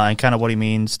 and kind of what he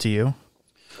means to you?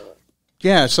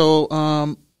 Yeah,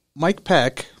 so Mike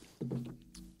Peck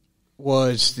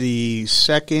was the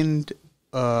second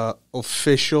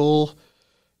official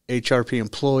HRP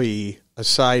employee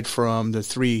aside from the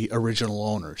three original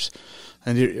owners.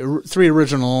 And the three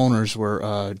original owners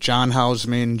were John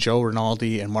Hausman, Joe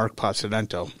Rinaldi, and Mark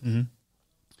Possidento. Mm-hmm.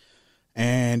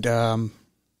 And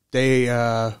they,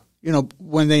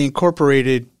 when they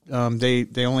incorporated,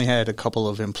 they only had a couple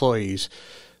of employees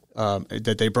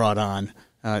that they brought on.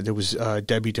 There was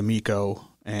Debbie D'Amico,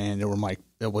 and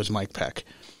there was Mike Peck.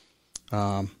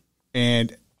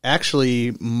 And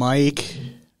actually, Mike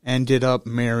ended up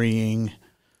marrying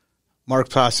Mark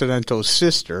Possidento's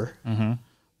sister. Mm-hmm.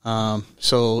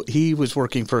 So he was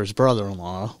working for his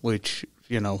brother-in-law, which,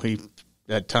 he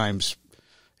at times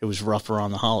it was rough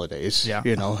around the holidays. Yeah.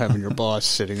 Having your boss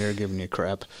sitting there giving you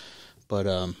crap.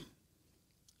 But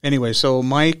anyway, so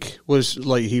Mike was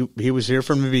like he was here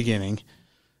from the beginning,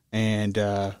 and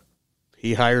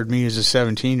he hired me as a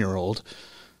 17-year-old.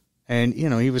 And,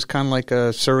 he was kind of like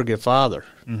a surrogate father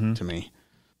to me.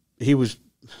 He was,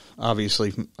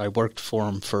 obviously, I worked for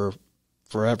him for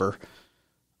forever.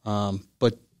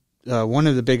 But one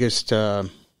of the biggest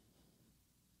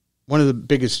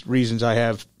reasons I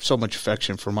have so much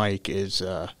affection for Mike is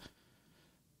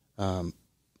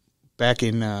back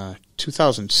in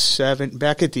 2007,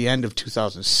 back at the end of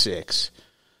 2006,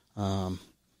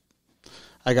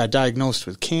 I got diagnosed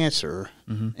with cancer,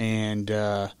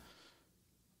 and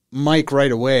Mike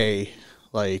right away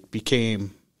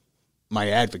became my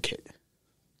advocate.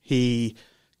 He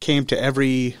came to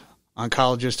every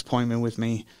oncologist appointment with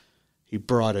me. He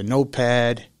brought a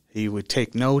notepad. He would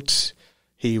take notes.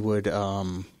 He would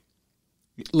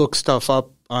look stuff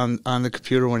up on the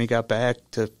computer when he got back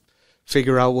to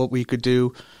figure out what we could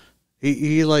do.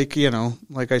 He like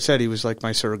I said, he was like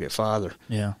my surrogate father.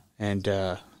 Yeah.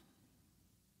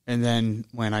 And then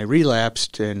when I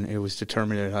relapsed and it was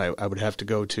determined that I would have to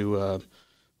go to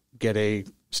get a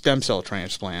stem cell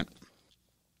transplant,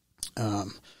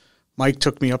 Mike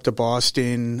took me up to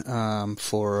Boston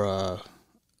for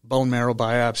bone marrow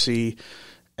biopsy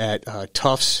at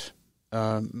Tufts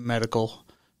Medical.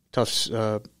 Tufts,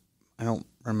 I don't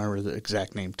remember the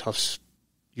exact name, Tufts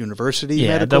University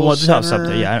Medical Center. Tufts up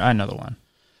there. Yeah, I know the one.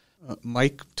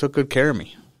 Mike took good care of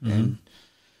me. Mm-hmm.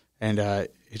 And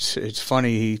it's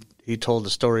funny, he told a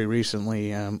story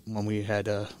recently when we had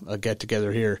a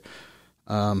get-together here.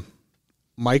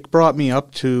 Mike brought me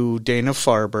up to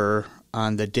Dana-Farber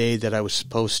on the day that I was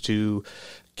supposed to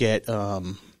get,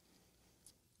 what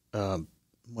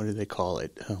do they call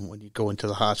it? When you go into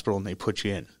the hospital and they put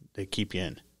you in. They keep you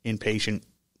in. Inpatient.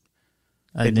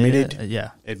 Admitted?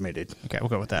 Yeah. Admitted. Okay, we'll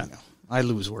go with that. I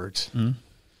lose words.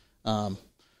 Mm-hmm.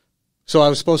 So I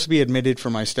was supposed to be admitted for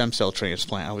my stem cell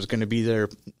transplant. I was going to be there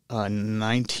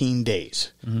 19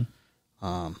 days.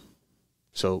 Mm-hmm.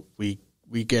 So we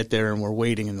get there and we're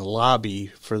waiting in the lobby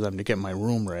for them to get my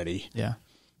room ready. Yeah.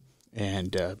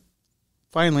 And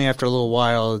finally, after a little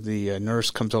while, the nurse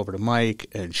comes over to Mike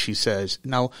and she says,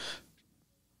 now,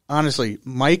 honestly,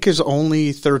 Mike is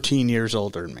only 13 years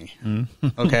older than me. Mm-hmm.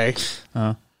 Okay?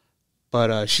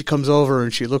 But she comes over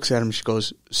and she looks at him and she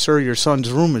goes, "Sir, your son's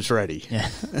room is ready." Yeah.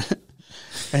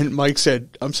 And Mike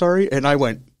said, "I'm sorry." And I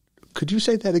went, "Could you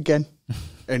say that again?"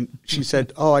 And she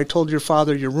said, "Oh, I told your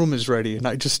father your room is ready." And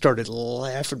I just started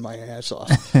laughing my ass off.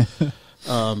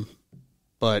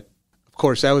 But, of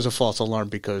course, that was a false alarm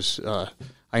because I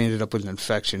ended up with an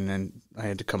infection and I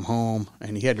had to come home.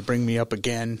 And he had to bring me up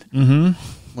again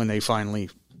when they finally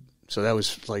 – so that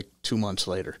was like 2 months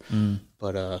later.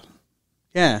 But,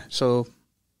 yeah, so,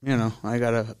 I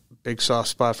got a big soft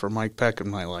spot for Mike Peck in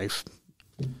my life.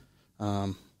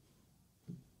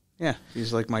 Yeah,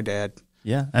 he's like my dad.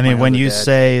 Yeah, I mean, when you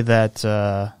say that,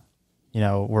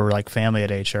 we're like family at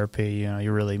HRP,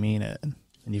 you really mean it, and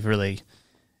it really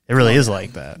is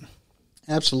like that.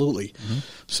 Absolutely. Mm-hmm.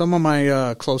 Some of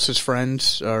my closest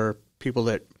friends are people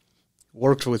that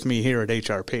worked with me here at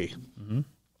HRP. Mm-hmm.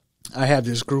 I have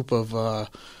this group of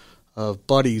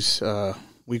buddies.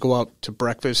 We go out to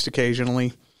breakfast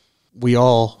occasionally. They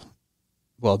all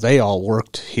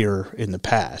worked here in the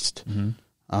past. Mm-hmm.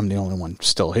 I'm the only one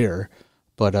still here,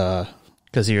 but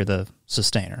because you're the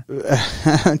sustainer.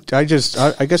 I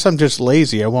guess I'm just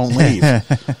lazy. I won't leave.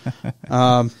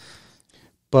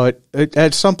 But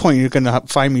at some point, you're going to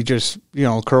find me just,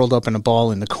 curled up in a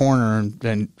ball in the corner, and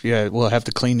then, we'll have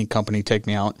the cleaning company take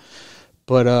me out.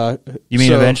 But you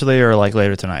mean eventually, or like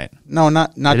later tonight? No,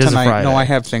 not tonight. No, I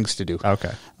have things to do.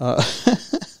 Okay.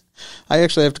 I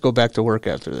actually have to go back to work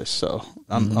after this, so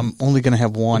I'm only going to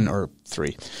have 1 or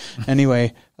 3.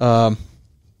 Anyway, but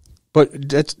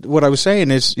that's what I was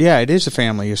saying is, it is a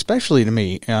family, especially to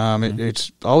me. It's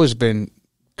always been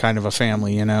kind of a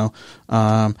family,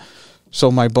 So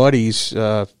my buddies,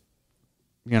 there's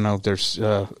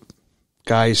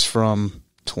guys from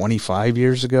 25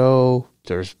 years ago,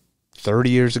 there's 30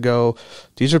 years ago.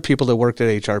 These are people that worked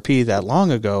at HRP that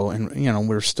long ago, and,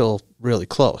 we're still really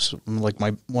close. Like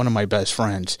one of my best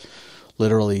friends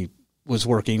literally was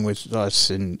working with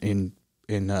us in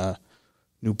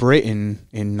New Britain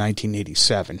in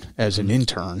 1987 as an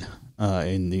intern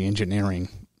in the engineering,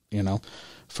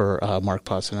 for Mark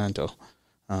Pasanento.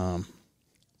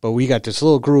 But we got this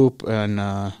little group, and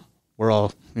we're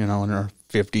all, in our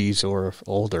 50s or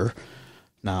older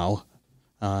now,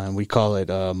 and we call it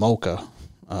MOCA,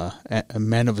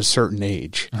 Men of a Certain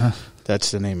Age. Uh-huh. That's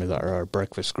the name of our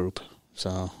breakfast group.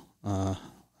 So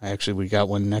we got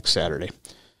one next Saturday.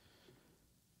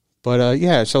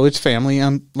 But, so it's family.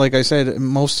 Like I said,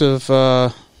 most of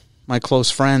my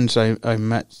close friends I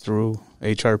met through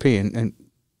HRP, and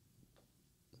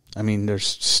I mean, there's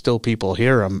still people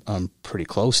here I'm pretty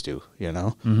close to,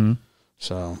 Mm-hmm.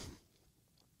 So,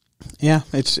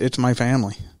 it's my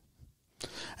family.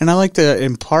 And I like to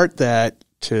impart that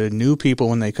to new people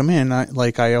when they come in.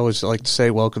 I always like to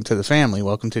say, welcome to the family,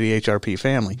 welcome to the HRP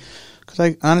family. Because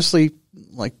I honestly,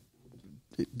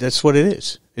 that's what it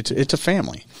is. It's a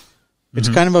family. It's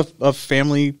kind of a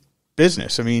family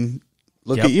business. I mean,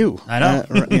 look at you. I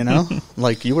know.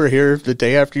 Like you were here the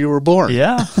day after you were born.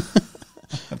 Yeah.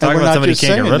 I'm talking about somebody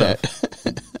can't get rid of.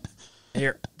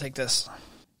 Here, take this.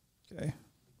 Okay.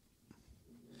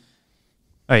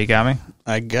 Oh, you got me?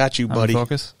 I got you, buddy.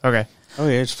 Focus? Okay. Oh,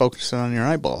 yeah, it's focusing on your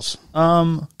eyeballs.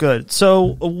 Good.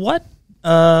 So what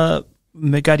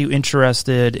got you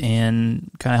interested in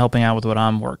kind of helping out with what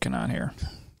I'm working on here?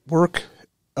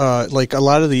 Like a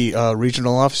lot of the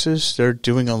regional offices, they're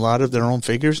doing a lot of their own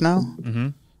figures now.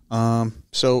 Mm-hmm.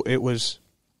 So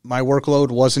my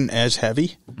workload wasn't as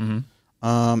heavy. Mm-hmm.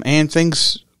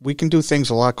 And we can do things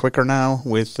a lot quicker now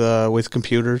with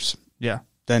computers. Yeah.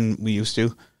 Than we used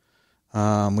to.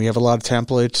 We have a lot of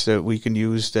templates that we can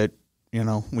use that,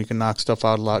 we can knock stuff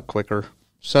out a lot quicker.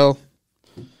 So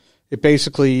it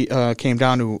basically came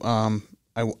down to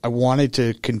I wanted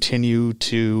to continue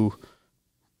to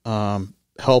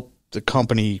help the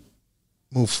company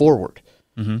move forward.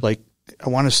 Mm-hmm. Like I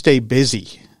want to stay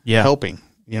busy helping.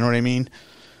 You know what I mean?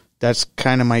 That's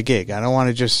kind of my gig. I don't want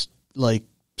to just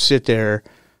sit there.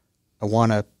 I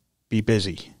want to be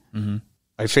busy. Mm-hmm.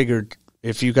 I figured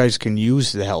if you guys can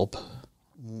use the help,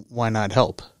 why not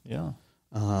help? Yeah.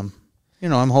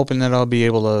 I'm hoping that I'll be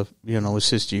able to,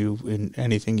 assist you in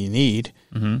anything you need.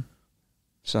 Mm-hmm.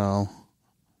 So,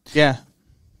 yeah.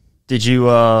 Did you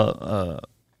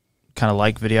kind of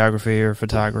like videography or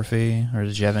photography, or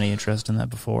did you have any interest in that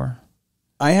before?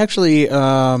 I actually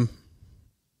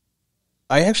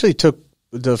took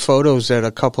the photos at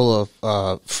a couple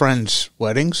of friends'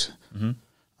 weddings.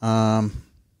 Mm-hmm.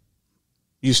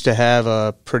 Used to have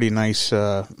a pretty nice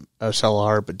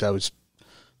SLR, but that was,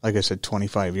 like I said,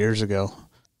 25 years ago.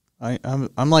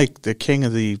 I'm like the king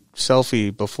of the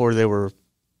selfie before they were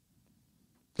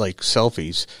like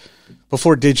selfies,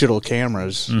 before digital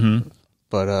cameras. Mm-hmm.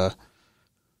 But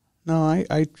no,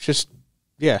 I just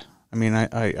I mean,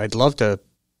 I'd love to.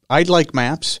 I'd like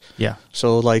maps. Yeah.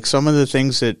 So like some of the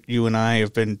things that you and I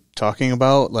have been talking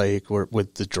about, like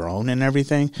with the drone and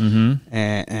everything, mm-hmm.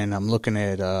 and I'm looking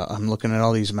at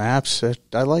all these maps.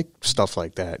 I like stuff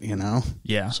like that,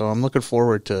 Yeah. So I'm looking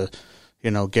forward to,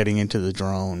 getting into the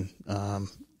drone,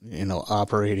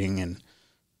 operating, and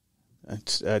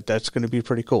that's going to be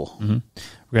pretty cool. Mm-hmm.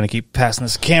 We're going to keep passing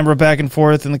this camera back and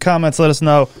forth in the comments. Let us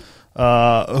know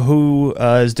who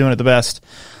is doing it the best.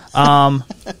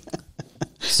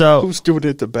 So who's doing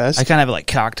it the best? I kind of have it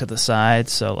cocked to the side,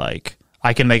 so I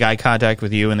can make eye contact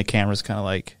with you, and the camera's kind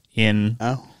of in.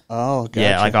 Oh, gotcha.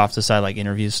 Yeah, off the side,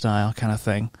 interview style kind of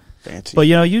thing. Fancy. But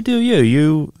you do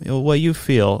you what you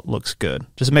feel looks good.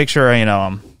 Just make sure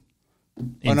I'm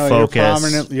in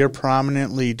focus. You're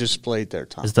prominently displayed there,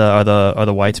 Tom. Are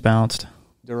the whites bounced?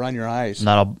 They're on your eyes.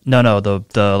 No,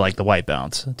 the white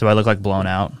bounce. Do I look like blown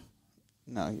out?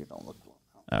 No, you don't look blown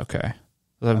out. Okay,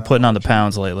 I've been putting on the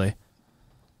pounds lately.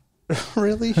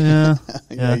 Really? Yeah.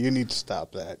 Yeah, you need to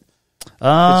stop that. Is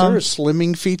there a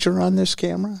slimming feature on this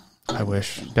camera? I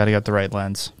wish. Got to get the right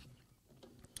lens.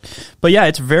 But yeah,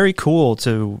 it's very cool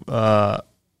to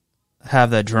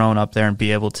have that drone up there and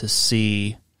be able to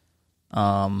see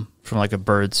from like a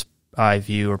bird's eye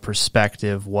view or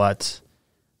perspective what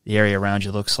the area around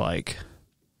you looks like.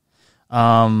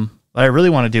 What I really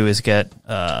want to do is get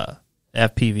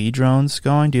FPV drones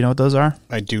going. Do you know what those are?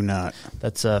 I do not.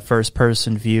 That's a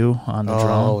first-person view on the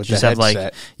drone. With Just the have like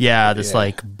headset.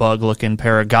 like bug-looking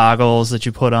pair of goggles that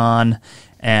you put on,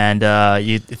 and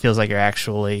it feels like you're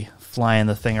actually flying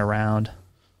the thing around.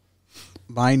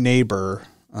 My neighbor,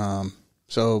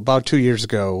 so about 2 years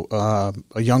ago,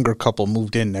 a younger couple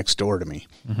moved in next door to me.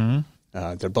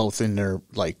 Mm-hmm. They're both in their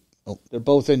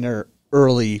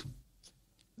early,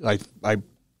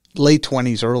 late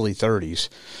 20s, early 30s,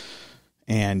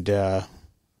 and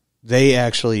they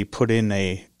actually put in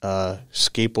a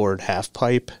skateboard half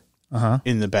pipe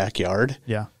in the backyard.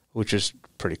 Yeah, which is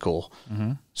pretty cool.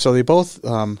 Mm-hmm. So they both,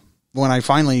 when I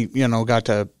finally, got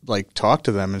to like talk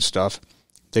to them and stuff,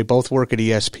 they both work at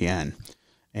ESPN,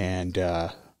 and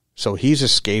so he's a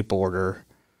skateboarder,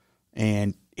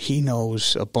 and he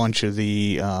knows a bunch of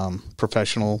the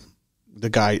professional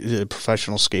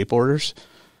skateboarders,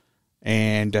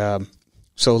 and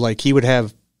so like he would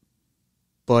have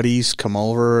buddies come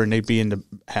over and they'd be in the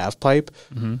half pipe.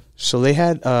 Mm-hmm. So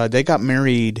they got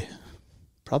married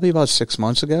probably about 6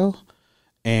 months ago,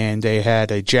 and they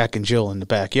had a Jack and Jill in the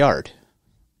backyard,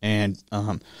 and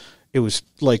it was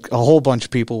like a whole bunch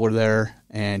of people were there,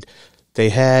 and they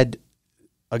had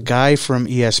a guy from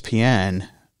ESPN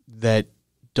that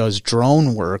does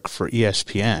drone work for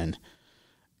ESPN,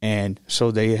 and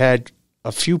so they had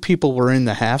a few people were in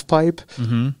the half pipe,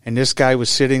 mm-hmm. and this guy was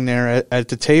sitting there at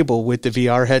the table with the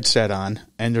VR headset on,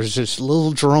 and there's this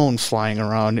little drone flying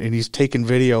around, and he's taking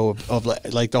video of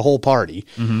like the whole party,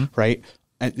 mm-hmm. right?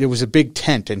 And there was a big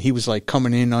tent, and he was like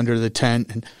coming in under the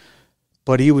tent,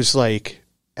 but he was like,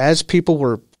 as people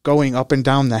were going up and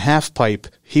down the half pipe,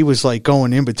 he was like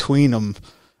going in between them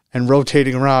and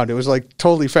rotating around. It was like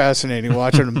totally fascinating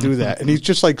watching him do that, and he's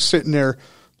just like sitting there,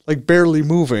 like barely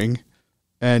moving.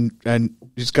 And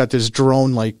he's got this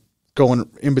drone like going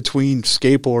in between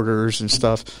skateboarders and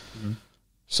stuff. Mm-hmm.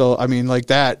 So I mean, like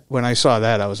that. When I saw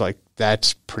that, I was like,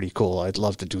 "That's pretty cool. I'd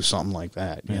love to do something like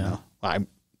that." You know,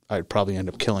 I'd probably end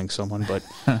up killing someone, but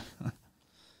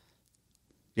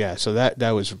yeah. So that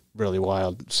was really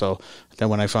wild. So then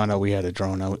when I found out we had a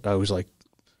drone, I was like,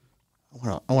 I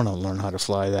want to learn how to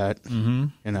fly that. Mm-hmm.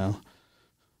 You know.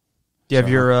 Do you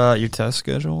have your test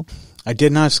scheduled? I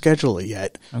did not schedule it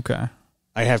yet. Okay.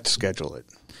 I have to schedule it.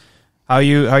 How are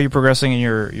you progressing in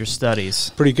your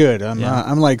studies? Pretty good.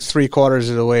 I'm like 3/4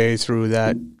 of the way through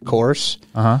that course.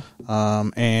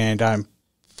 And I'm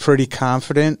pretty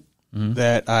confident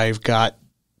that I've got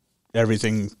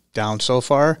everything down so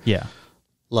far. Yeah.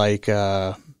 Like,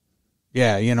 I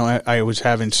was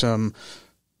having some.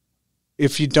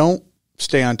 If you don't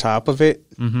stay on top of it,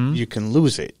 you can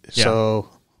lose it. Yeah. So.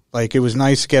 Like, it was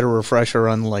nice to get a refresher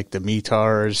on, like, the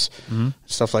METARs,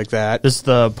 stuff like that. This is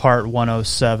the Part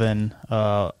 107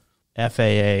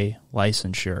 FAA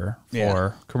licensure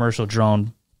for commercial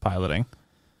drone piloting.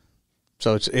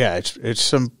 So, it's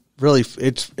some really,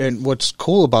 and what's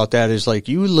cool about that is, like,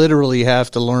 you literally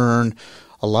have to learn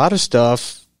a lot of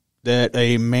stuff that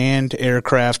a manned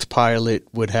aircraft pilot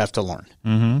would have to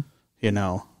learn, you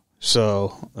know.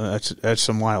 So, that's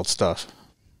some wild stuff.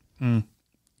 Mm.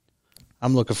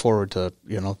 I'm looking forward to,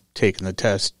 taking the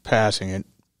test, passing it,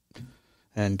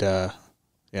 and, playing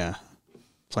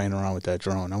around with that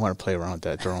drone. I want to play around with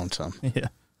that drone some. Yeah.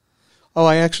 Oh,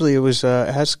 I was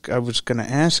going to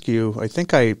ask you, I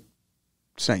think I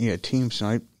sent you a Teams.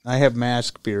 I have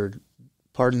mask beard.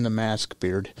 Pardon the mask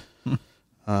beard.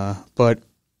 But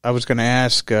I was going to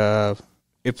ask,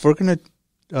 if we're going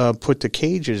to put the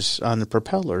cages on the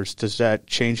propellers, does that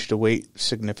change the weight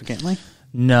significantly?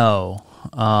 No.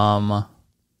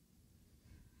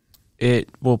 It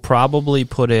will probably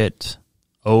put it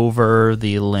over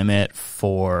the limit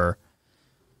for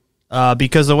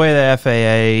because the way the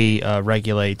FAA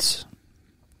regulates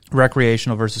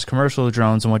recreational versus commercial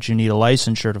drones and what you need a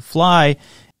licensure to fly,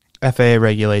 FAA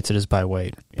regulates it as by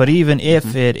weight. Yeah. But even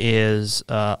if it is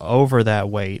over that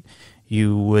weight,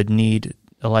 you would need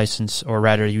a license, or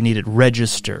rather you need it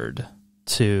registered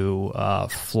to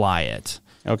fly it.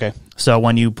 Okay. So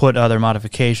when you put other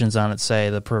modifications on it, say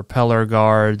the propeller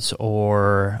guards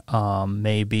or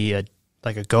maybe a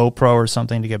GoPro or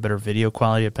something to get better video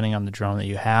quality depending on the drone that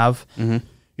you have, you're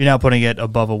now putting it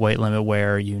above a weight limit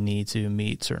where you need to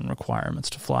meet certain requirements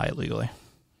to fly it legally.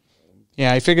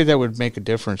 Yeah, I figured that would make a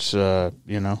difference,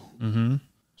 Mm-hmm.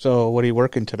 So what are you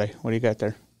working today? What do you got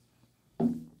there?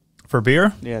 For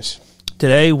beer? Yes.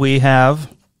 Today we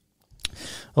have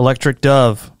Electric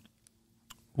Dove,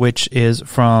 which is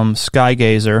from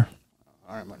Skygazer.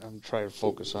 All right, I'm going to try to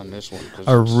focus on this one.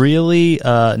 A really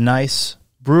nice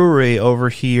brewery over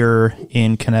here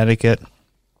in Connecticut.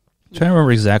 I'm trying to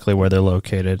remember exactly where they're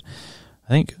located. I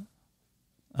think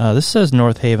this says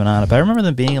North Haven on it, but I remember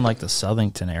them being in like the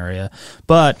Southington area.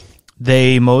 But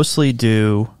they mostly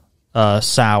do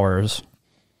sours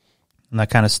and that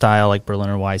kind of style, like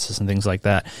Berliner Weisses and things like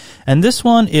that. And this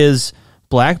one is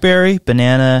blackberry,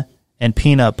 banana, and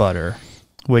peanut butter,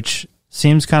 which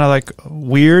seems kind of like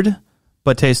weird,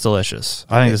 but tastes delicious.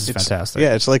 I think this is fantastic.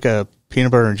 Yeah, it's like a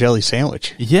peanut butter and jelly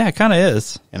sandwich. Yeah, it kind of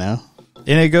is. You know?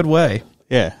 In a good way.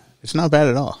 Yeah, it's not bad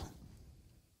at all.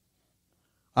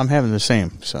 I'm having the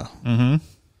same, so. Mm-hmm.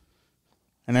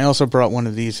 And I also brought one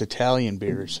of these Italian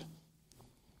beers,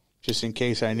 just in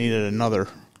case I needed another.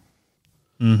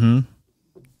 Mm-hmm.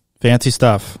 Fancy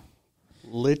stuff.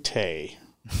 Litte.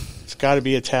 It's got to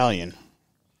be Italian.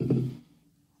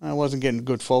 I wasn't getting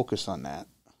good focus on that.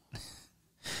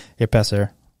 Here, pass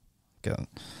here.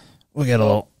 We'll get a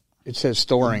little. It says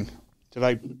storing. Did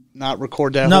I not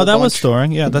record that? No, that was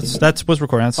storing. Yeah, that's what's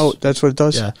recording. That's what it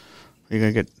does? Yeah.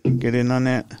 You're going to get in on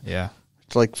that? Yeah.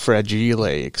 It's like fragile,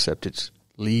 except it's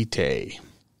Litte.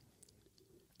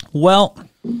 Well,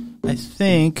 I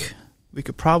think we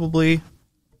could probably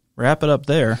wrap it up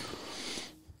there.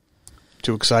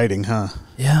 Too exciting, huh?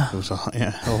 Yeah. There was a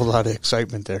whole lot of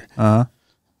excitement there. Uh-huh.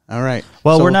 All right.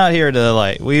 Well, we're not here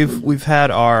to we've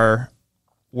had our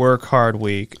work hard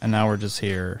week, and now we're just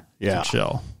here to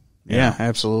chill. Yeah,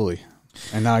 absolutely.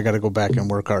 And now I got to go back and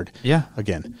work hard. Yeah.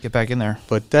 Again. Get back in there.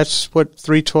 But that's what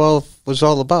 312 was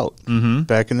all about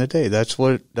back in the day. That's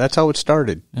how it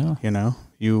started. Yeah. You know,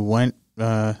 you went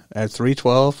at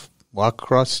 312, walk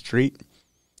across the street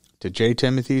to J.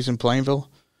 Timothy's in Plainville,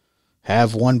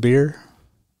 have one beer,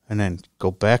 and then go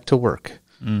back to work.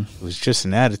 It was just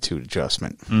an attitude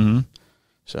adjustment. Mm-hmm.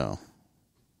 So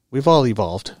we've all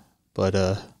evolved. But,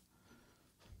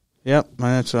 yep,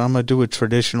 I'm going to do a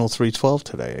traditional 312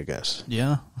 today, I guess.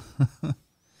 Yeah.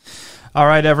 All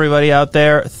right, everybody out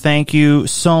there, thank you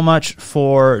so much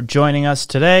for joining us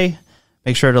today.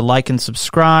 Make sure to like and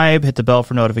subscribe. Hit the bell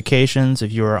for notifications.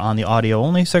 If you are on the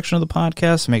audio-only section of the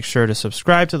podcast, make sure to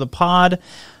subscribe to the pod.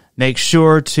 Make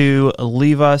sure to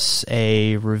leave us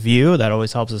a review. That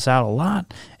always helps us out a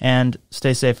lot. And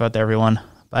stay safe out there, everyone.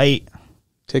 Bye.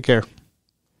 Take care.